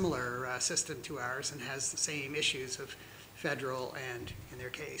 but a similar system to ours, and has the same issues of federal and, in their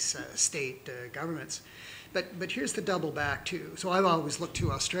case, state governments. But here's the double back to, so I've always looked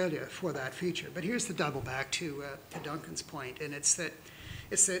to Australia for that feature, but here's the double back to Duncan's point, and it's that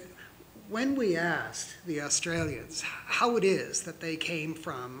when we asked the Australians how it is that they came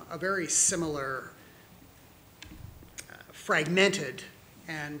from a very similar fragmented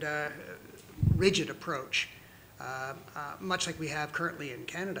and rigid approach, much like we have currently in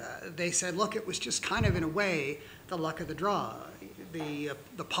Canada, they said, look, it was just kind of, in a way, the luck of the draw. The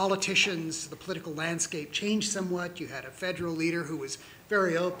politicians, the political landscape changed somewhat. You had a federal leader who was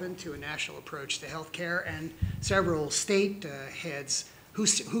very open to a national approach to health care, and several state heads who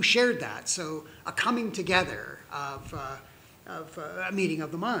shared that. So a coming together of a meeting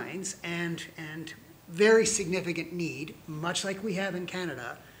of the minds, and very significant need, much like we have in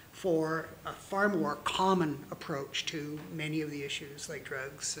Canada, for a far more common approach to many of the issues like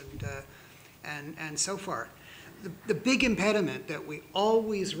drugs and so forth. The big impediment that we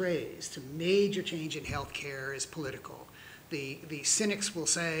always raise to major change in healthcare is political. The cynics will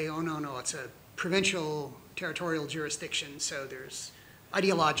say, oh, no, it's a provincial territorial jurisdiction, so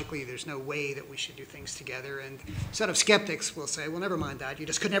ideologically, there's no way that we should do things together. And a set of skeptics will say, well, never mind that. You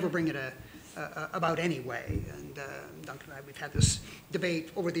just could never bring it about anyway. And Duncan and I, we've had this debate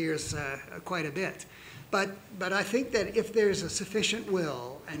over the years quite a bit. But I think that if there's a sufficient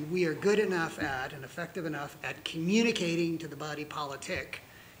will, and we are good enough at and effective enough at communicating to the body politic,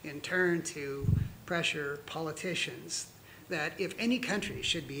 in turn to pressure politicians, that if any country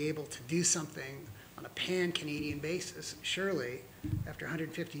should be able to do something on a pan-Canadian basis, surely, after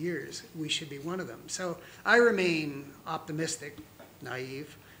 150 years, we should be one of them. So I remain optimistic,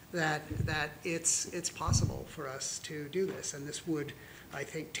 naive, that it's possible for us to do this. And this would, I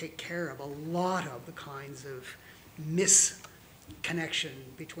think, take care of a lot of the kinds of misconnection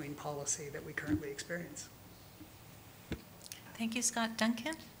between policy that we currently experience. Thank you, Scott.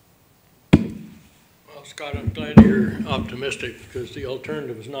 Duncan? Well, Scott, I'm glad you're optimistic, because the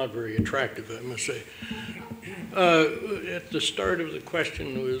alternative is not very attractive, I must say. At the start of the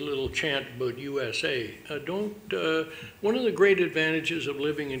question, there was a little chant about USA. One of the great advantages of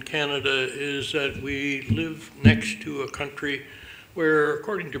living in Canada is that we live next to a country where,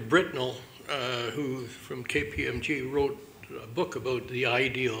 according to Britnell, who from KPMG wrote a book about the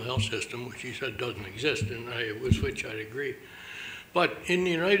ideal health system, which he said doesn't exist, and with which I'd agree. But in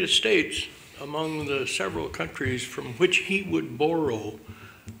the United States, among the several countries from which he would borrow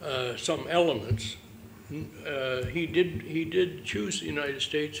some elements, he did choose the United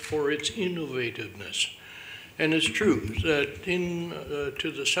States for its innovativeness. And it's true that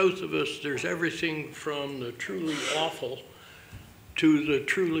to the south of us, there's everything from the truly awful to the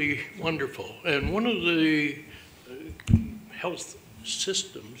truly wonderful. And one of the health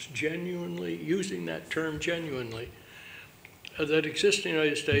systems, genuinely, using that term genuinely, that exists in the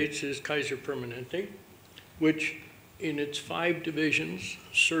United States is Kaiser Permanente, which in its 5 divisions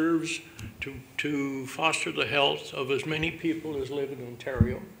serves to foster the health of as many people as live in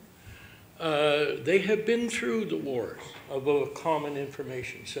Ontario. They have been through the wars of a common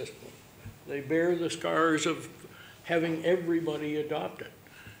information system. They bear the scars of having everybody adopt it.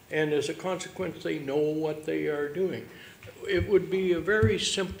 And as a consequence, they know what they are doing. It would be a very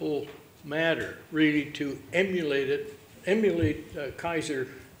simple matter, really, to emulate Kaiser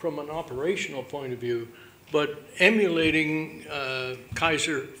from an operational point of view, but emulating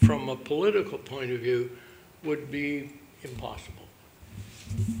Kaiser from a political point of view would be impossible.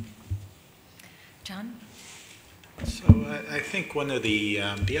 John? So I think one of the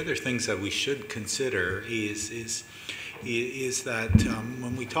other things that we should consider is that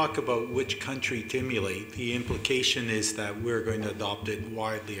when we talk about which country to emulate, the implication is that we're going to adopt it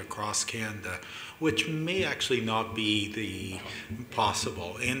widely across Canada, which may actually not be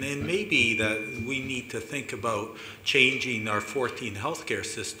possible. And maybe that we need to think about changing our 14 healthcare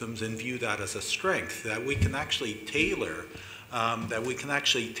systems and view that as a strength, that we can actually tailor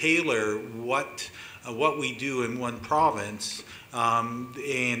what we do in one province,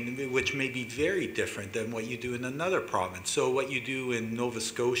 and which may be very different than what you do in another province. So what you do in Nova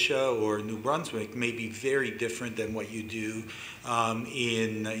Scotia or New Brunswick may be very different than what you do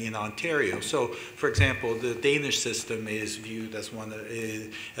in Ontario. So, for example, the Danish system is viewed as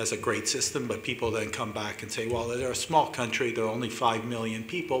as a great system, but people then come back and say, well, they're a small country, there are only 5 million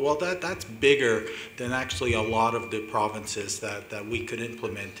people. Well, that's bigger than actually a lot of the provinces that we could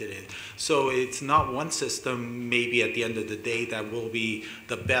implement it in. So it's not not one system, maybe at the end of the day, that will be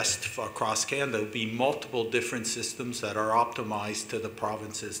the best for across Canada. There will be multiple different systems that are optimized to the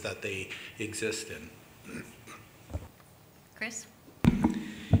provinces that they exist in. Chris?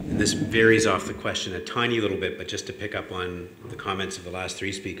 And this varies off the question a tiny little bit, but just to pick up on the comments of the last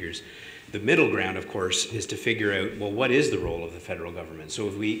three speakers, the middle ground, of course, is to figure out, well, what is the role of the federal government? So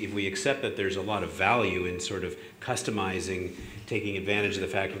if we accept that there's a lot of value in sort of customizing, taking advantage of the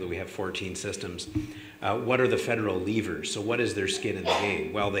fact that we have 14 systems, what are the federal levers? So what is their skin in the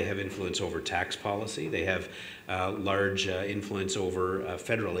game? Well, they have influence over tax policy. They have large influence over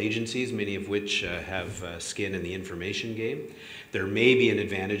federal agencies, many of which have skin in the information game. There may be an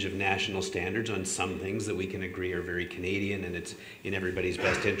advantage of national standards on some things that we can agree are very Canadian, and it's in everybody's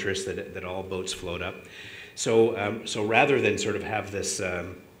best interest that all boats float up. So, so rather than sort of have this,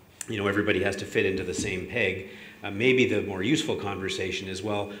 everybody has to fit into the same peg, maybe the more useful conversation is,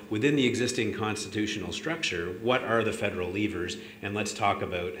 well, within the existing constitutional structure, what are the federal levers? And let's talk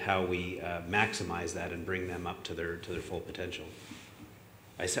about how we maximize that and bring them up to their full potential.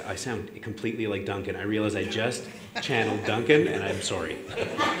 I sound completely like Duncan. I realize I just channeled Duncan, and I'm sorry.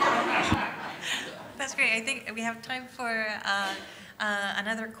 That's great. I think we have time for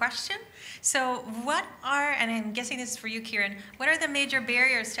another question. So what are, and I'm guessing this is for you, Kieran, what are the major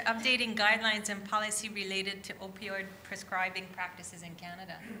barriers to updating guidelines and policy related to opioid prescribing practices in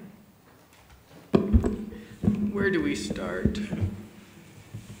Canada? Where do we start?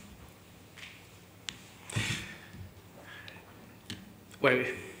 Well,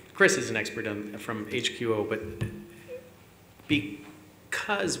 Chris is an expert from HQO, but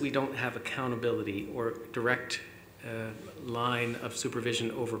because we don't have accountability or direct line of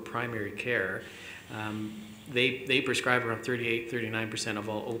supervision over primary care, they prescribe around 38–39% of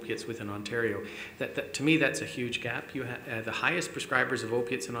all opiates within Ontario. That to me, that's a huge gap. The highest prescribers of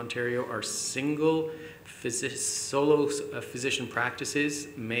opiates in Ontario are solo physician practices,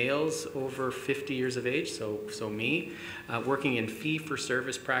 males over 50 years of age, so me, working in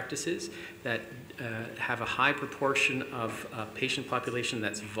fee-for-service practices that have a high proportion of patient population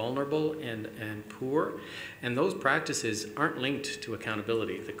that's vulnerable and poor, and those practices aren't linked to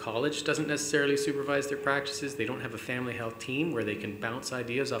accountability. The college doesn't necessarily supervise their practices. They don't have a family health team where they can bounce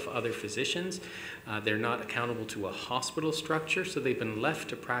ideas off other physicians. They're not accountable to a hospital structure, so they've been left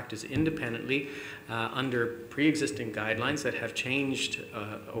to practice independently under pre-existing guidelines that have changed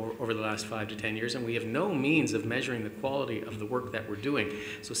over the last 5 to 10 years, and we have no means of measuring the quality of the work that we're doing.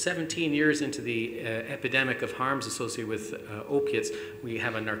 So 17 years into the epidemic of harms associated with opiates, we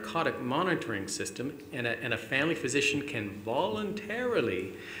have a narcotic monitoring system, and a family physician can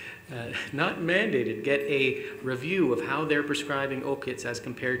voluntarily, not mandated, get a review of how they're prescribing opiates as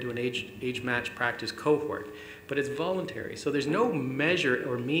compared to an age-matched practice cohort. But it's voluntary. So there's no measure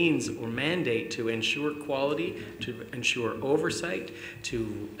or means or mandate to ensure quality, to ensure oversight,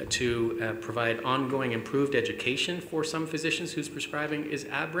 to provide ongoing improved education for some physicians whose prescribing is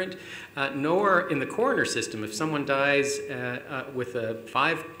aberrant, nor in the coroner system. If someone dies with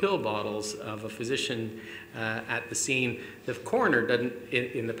 5 pill bottles of a physician at the scene, the coroner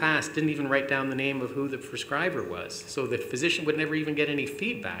in the past didn't even write down the name of who the prescriber was. So the physician would never even get any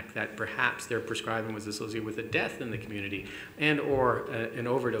feedback that perhaps their prescribing was associated with a death in the community and or an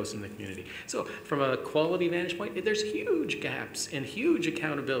overdose in the community. So from a quality vantage point, there's huge gaps and huge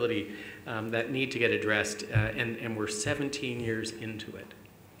accountability that need to get addressed, and we're 17 years into it.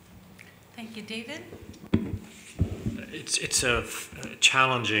 Thank you, David. It's a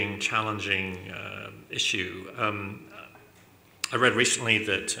challenging issue. I read recently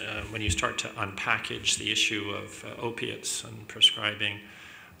that when you start to unpackage the issue of opiates and prescribing,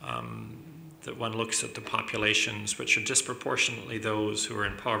 that one looks at the populations which are disproportionately those who are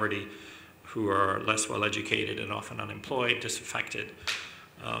in poverty, who are less well educated and often unemployed, disaffected,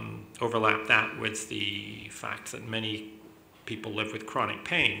 overlap that with the fact that many people live with chronic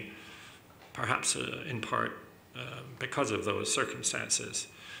pain, perhaps in part because of those circumstances.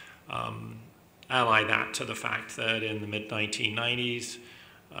 Ally that to the fact that in the mid-1990s,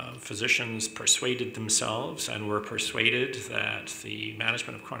 physicians persuaded themselves and were persuaded that the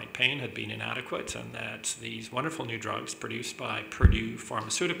management of chronic pain had been inadequate and that these wonderful new drugs produced by Purdue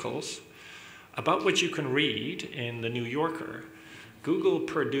Pharmaceuticals, about which you can read in the New Yorker. Google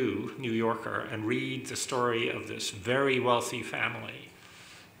Purdue New Yorker and read the story of this very wealthy family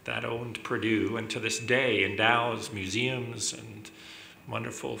that owned Purdue and to this day endows museums and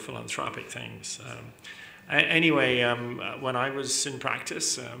wonderful philanthropic things. Anyway, when I was in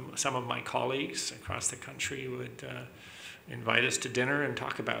practice, some of my colleagues across the country would invite us to dinner and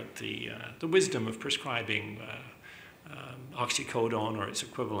talk about the wisdom of prescribing oxycodone or its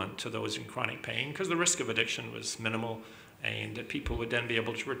equivalent to those in chronic pain, because the risk of addiction was minimal and that people would then be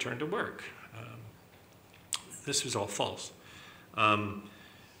able to return to work. This was all false.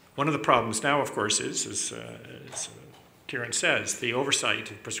 One of the problems now, of course, is as Kieran says, the oversight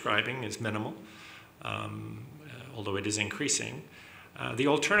of prescribing is minimal, although it is increasing. The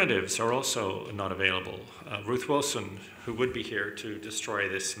alternatives are also not available. Ruth Wilson, who would be here to destroy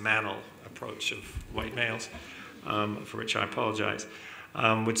this mantle approach of white males, for which I apologize,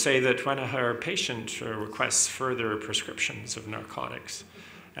 would say that when her patient requests further prescriptions of narcotics,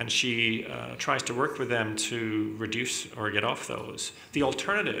 and she tries to work with them to reduce or get off those, the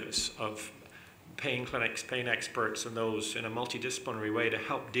alternatives of pain clinics, pain experts, and those in a multidisciplinary way to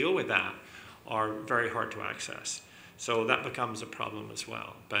help deal with that are very hard to access. So that becomes a problem as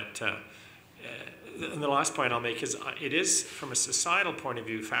well. But and the last point I'll make is it is, from a societal point of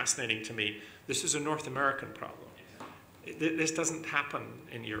view, fascinating to me. This is a North American problem. This doesn't happen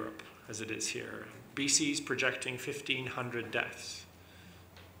in Europe as it is here. BC's projecting 1,500 deaths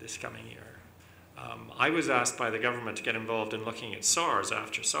this coming year. I was asked by the government to get involved in looking at SARS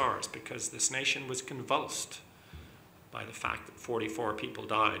after SARS because this nation was convulsed by the fact that 44 people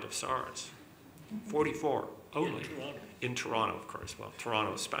died of SARS. 44 only. In Toronto, of course. Well,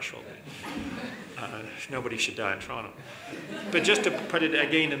 Toronto is special. Nobody should die in Toronto. But just to put it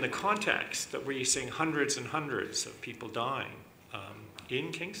again in the context that we're seeing hundreds and hundreds of people dying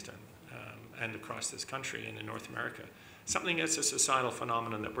in Kingston and across this country and in North America, something that's a societal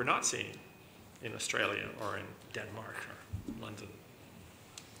phenomenon that we're not seeing in Australia or in Denmark or London.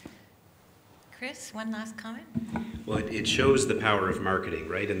 Chris, one last comment? Well, it shows the power of marketing,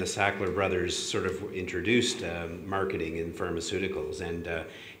 right? And the Sackler brothers sort of introduced marketing in pharmaceuticals. And,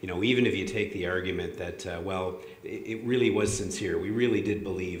 you know, even if you take the argument that, well, it really was sincere. We really did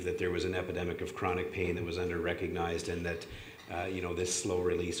believe that there was an epidemic of chronic pain that was under-recognized and that, you know, this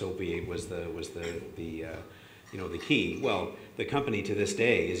slow-release opiate was you know, the key. Well, the company to this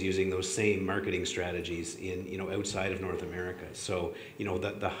day is using those same marketing strategies in, you know, outside of North America. So, you know,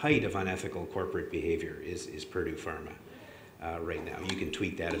 the height of unethical corporate behavior is Purdue Pharma right now. You can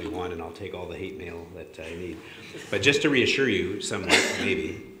tweet that if you want, and I'll take all the hate mail that I need. But just to reassure you somewhat,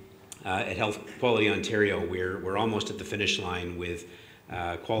 maybe, at Health Quality Ontario, we're almost at the finish line with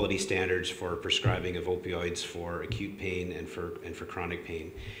quality standards for prescribing of opioids for acute pain and for chronic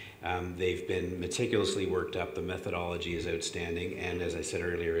pain. They've been meticulously worked up. The methodology is outstanding, and as I said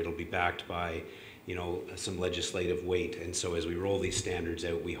earlier, it'll be backed by, you know, some legislative weight. And so as we roll these standards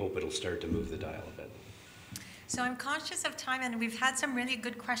out, we hope it'll start to move the dial a bit. So I'm conscious of time, and we've had some really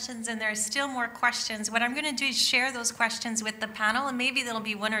good questions, and there are still more questions. What I'm going to do is share those questions with the panel, and maybe there'll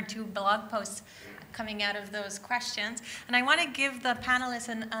be 1 or 2 blog posts coming out of those questions. And I want to give the panelists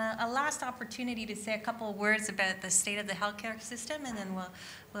a last opportunity to say a couple of words about the state of the healthcare system, and then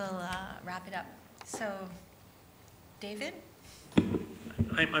we'll wrap it up. So, David?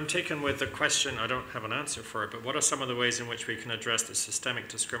 I'm taken with the question, I don't have an answer for it, but what are some of the ways in which we can address the systemic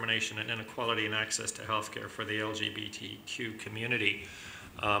discrimination and inequality in access to healthcare for the LGBTQ community?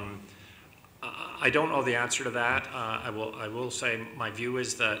 I don't know the answer to that. I will say my view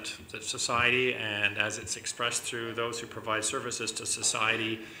is that society, and as it's expressed through those who provide services to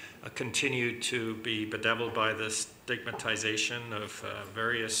society, continue to be bedeviled by the stigmatization of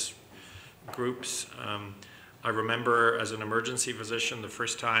various groups. I remember as an emergency physician the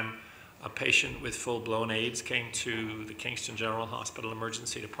first time a patient with full-blown AIDS came to the Kingston General Hospital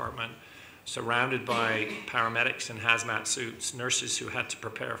Emergency Department, surrounded by paramedics in hazmat suits, nurses who had to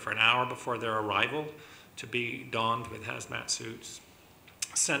prepare for an hour before their arrival to be donned with hazmat suits,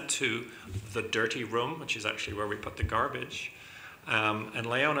 sent to the dirty room, which is actually where we put the garbage, and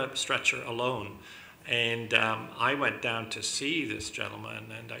lay on a stretcher alone. And I went down to see this gentleman,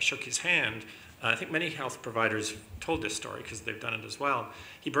 and I shook his hand. I think many health providers told this story because they've done it as well.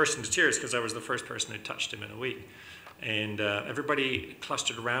 He burst into tears because I was the first person who touched him in a week. And everybody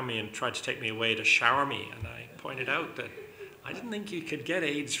clustered around me and tried to take me away to shower me. And I pointed out that I didn't think you could get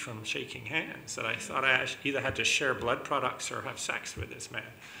AIDS from shaking hands, that I thought I either had to share blood products or have sex with this man,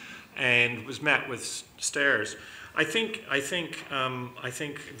 and was met with stares. I think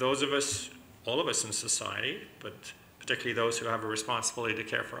those of us, all of us in society, but particularly those who have a responsibility to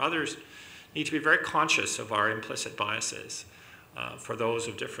care for others, need to be very conscious of our implicit biases. For those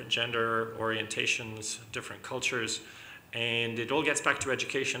of different gender orientations, different cultures, and it all gets back to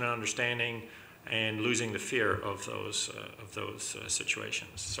education and understanding and losing the fear of those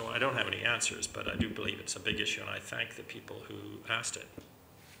situations. So I don't have any answers, but I do believe it's a big issue, and I thank the people who asked it.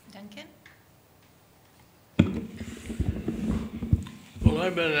 Duncan? Well,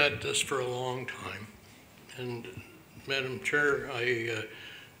 I've been at this for a long time, and Madam Chair.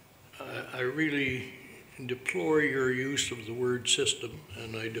 I really deplore your use of the word system,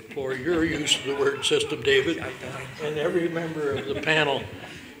 and I deplore your use of the word system, David, and every member of the panel.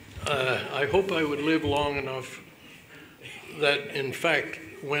 I hope I would live long enough that, in fact,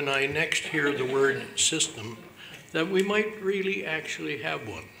 when I next hear the word system, that we might really actually have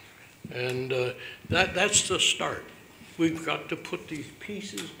one. And that's the start. We've got to put these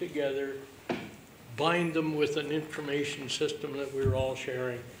pieces together, bind them with an information system that we're all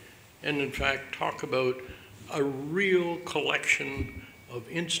sharing, and in fact talk about a real collection of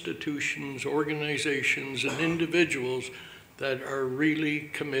institutions, organizations, and individuals that are really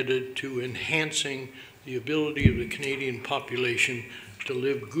committed to enhancing the ability of the Canadian population to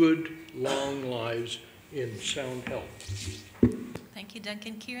live good, long lives in sound health. Thank you,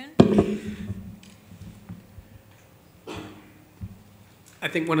 Duncan. Kieran? I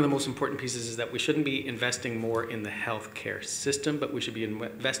think one of the most important pieces is that we shouldn't be investing more in the healthcare system, but we should be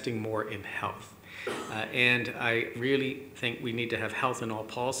investing more in health. And I really think we need to have health in all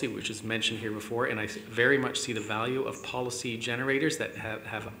policy, which is mentioned here before, and I very much see the value of policy generators that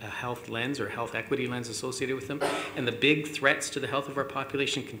have a health lens or health equity lens associated with them. And the big threats to the health of our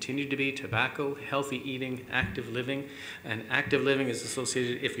population continue to be tobacco, healthy eating, active living. And active living is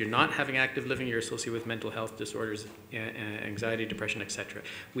associated, if you're not having active living, you're associated with mental health disorders, anxiety, depression, etc.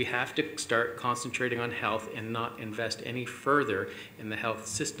 We have to start concentrating on health and not invest any further in the health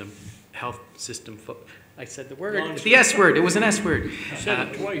system. I said the word, the S word, it was an S word.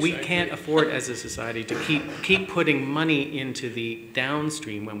 We can't afford as a society to keep putting money into the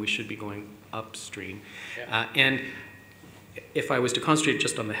downstream when we should be going upstream. And if I was to concentrate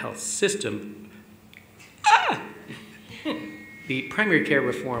just on the health system, the primary care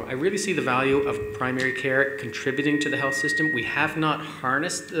reform, I really see the value of primary care contributing to the health system. We have not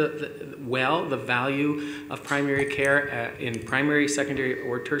harnessed the value of primary care in primary, secondary,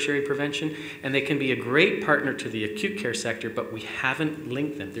 or tertiary prevention, and they can be a great partner to the acute care sector, but we haven't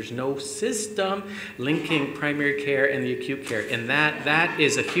linked them. There's no system linking primary care and the acute care, and that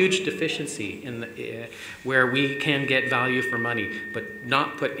is a huge deficiency in where we can get value for money, but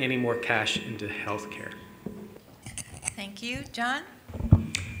not put any more cash into health care. Thank you. John?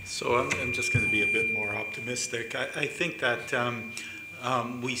 So I'm just going to be a bit more optimistic. I think that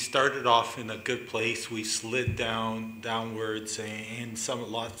we started off in a good place. We slid downwards, and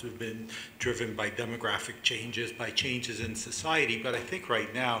lots have been driven by demographic changes, by changes in society. But I think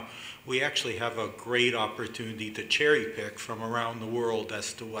right now we actually have a great opportunity to cherry pick from around the world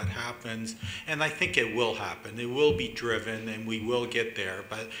as to what happens. And I think it will happen. It will be driven, and we will get there.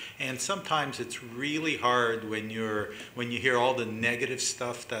 And sometimes it's really hard when you hear all the negative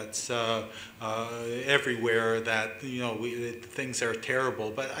stuff that's everywhere, that things are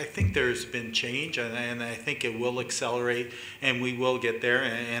terrible. But I think there's been change, and I think it will accelerate, and we will get there.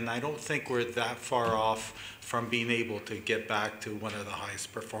 And I don't think we're that far off from being able to get back to one of the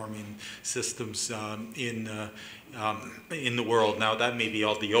highest performing systems in the world. Now, that may be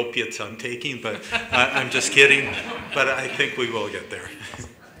all the opiates I'm taking, but I'm just kidding. But I think we will get there.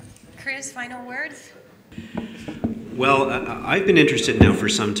 Chris, final words? Well, I've been interested now for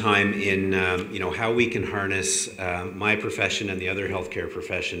some time in how we can harness my profession and the other healthcare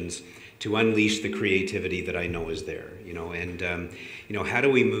professions to unleash the creativity that I know is there. How do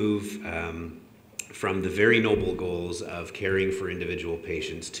we move from the very noble goals of caring for individual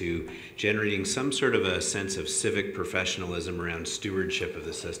patients to generating some sort of a sense of civic professionalism around stewardship of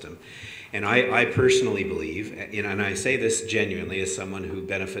the system. And I personally believe, and I say this genuinely as someone who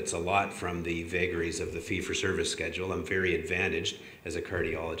benefits a lot from the vagaries of the fee-for-service schedule. I'm very advantaged as a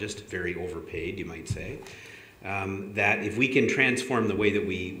cardiologist, very overpaid, you might say, that if we can transform the way that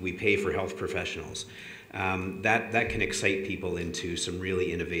we pay for health professionals, that can excite people into some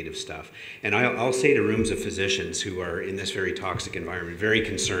really innovative stuff. And I'll say to rooms of physicians who are in this very toxic environment, very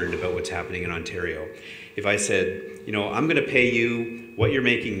concerned about what's happening in Ontario, if I said, I'm going to pay you what you're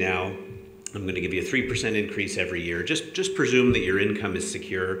making now, I'm going to give you a 3% increase every year, just presume that your income is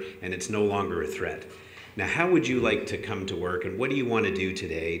secure and it's no longer a threat. Now, how would you like to come to work, and what do you want to do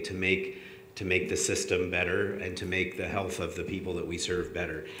today to make the system better and to make the health of the people that we serve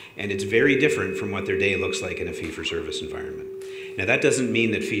better? And it's very different from what their day looks like in a fee-for-service environment. Now, that doesn't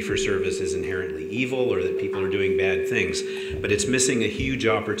mean that fee-for-service is inherently evil or that people are doing bad things, but it's missing a huge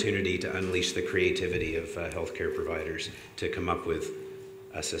opportunity to unleash the creativity of healthcare providers to come up with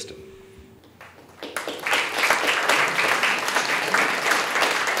a system.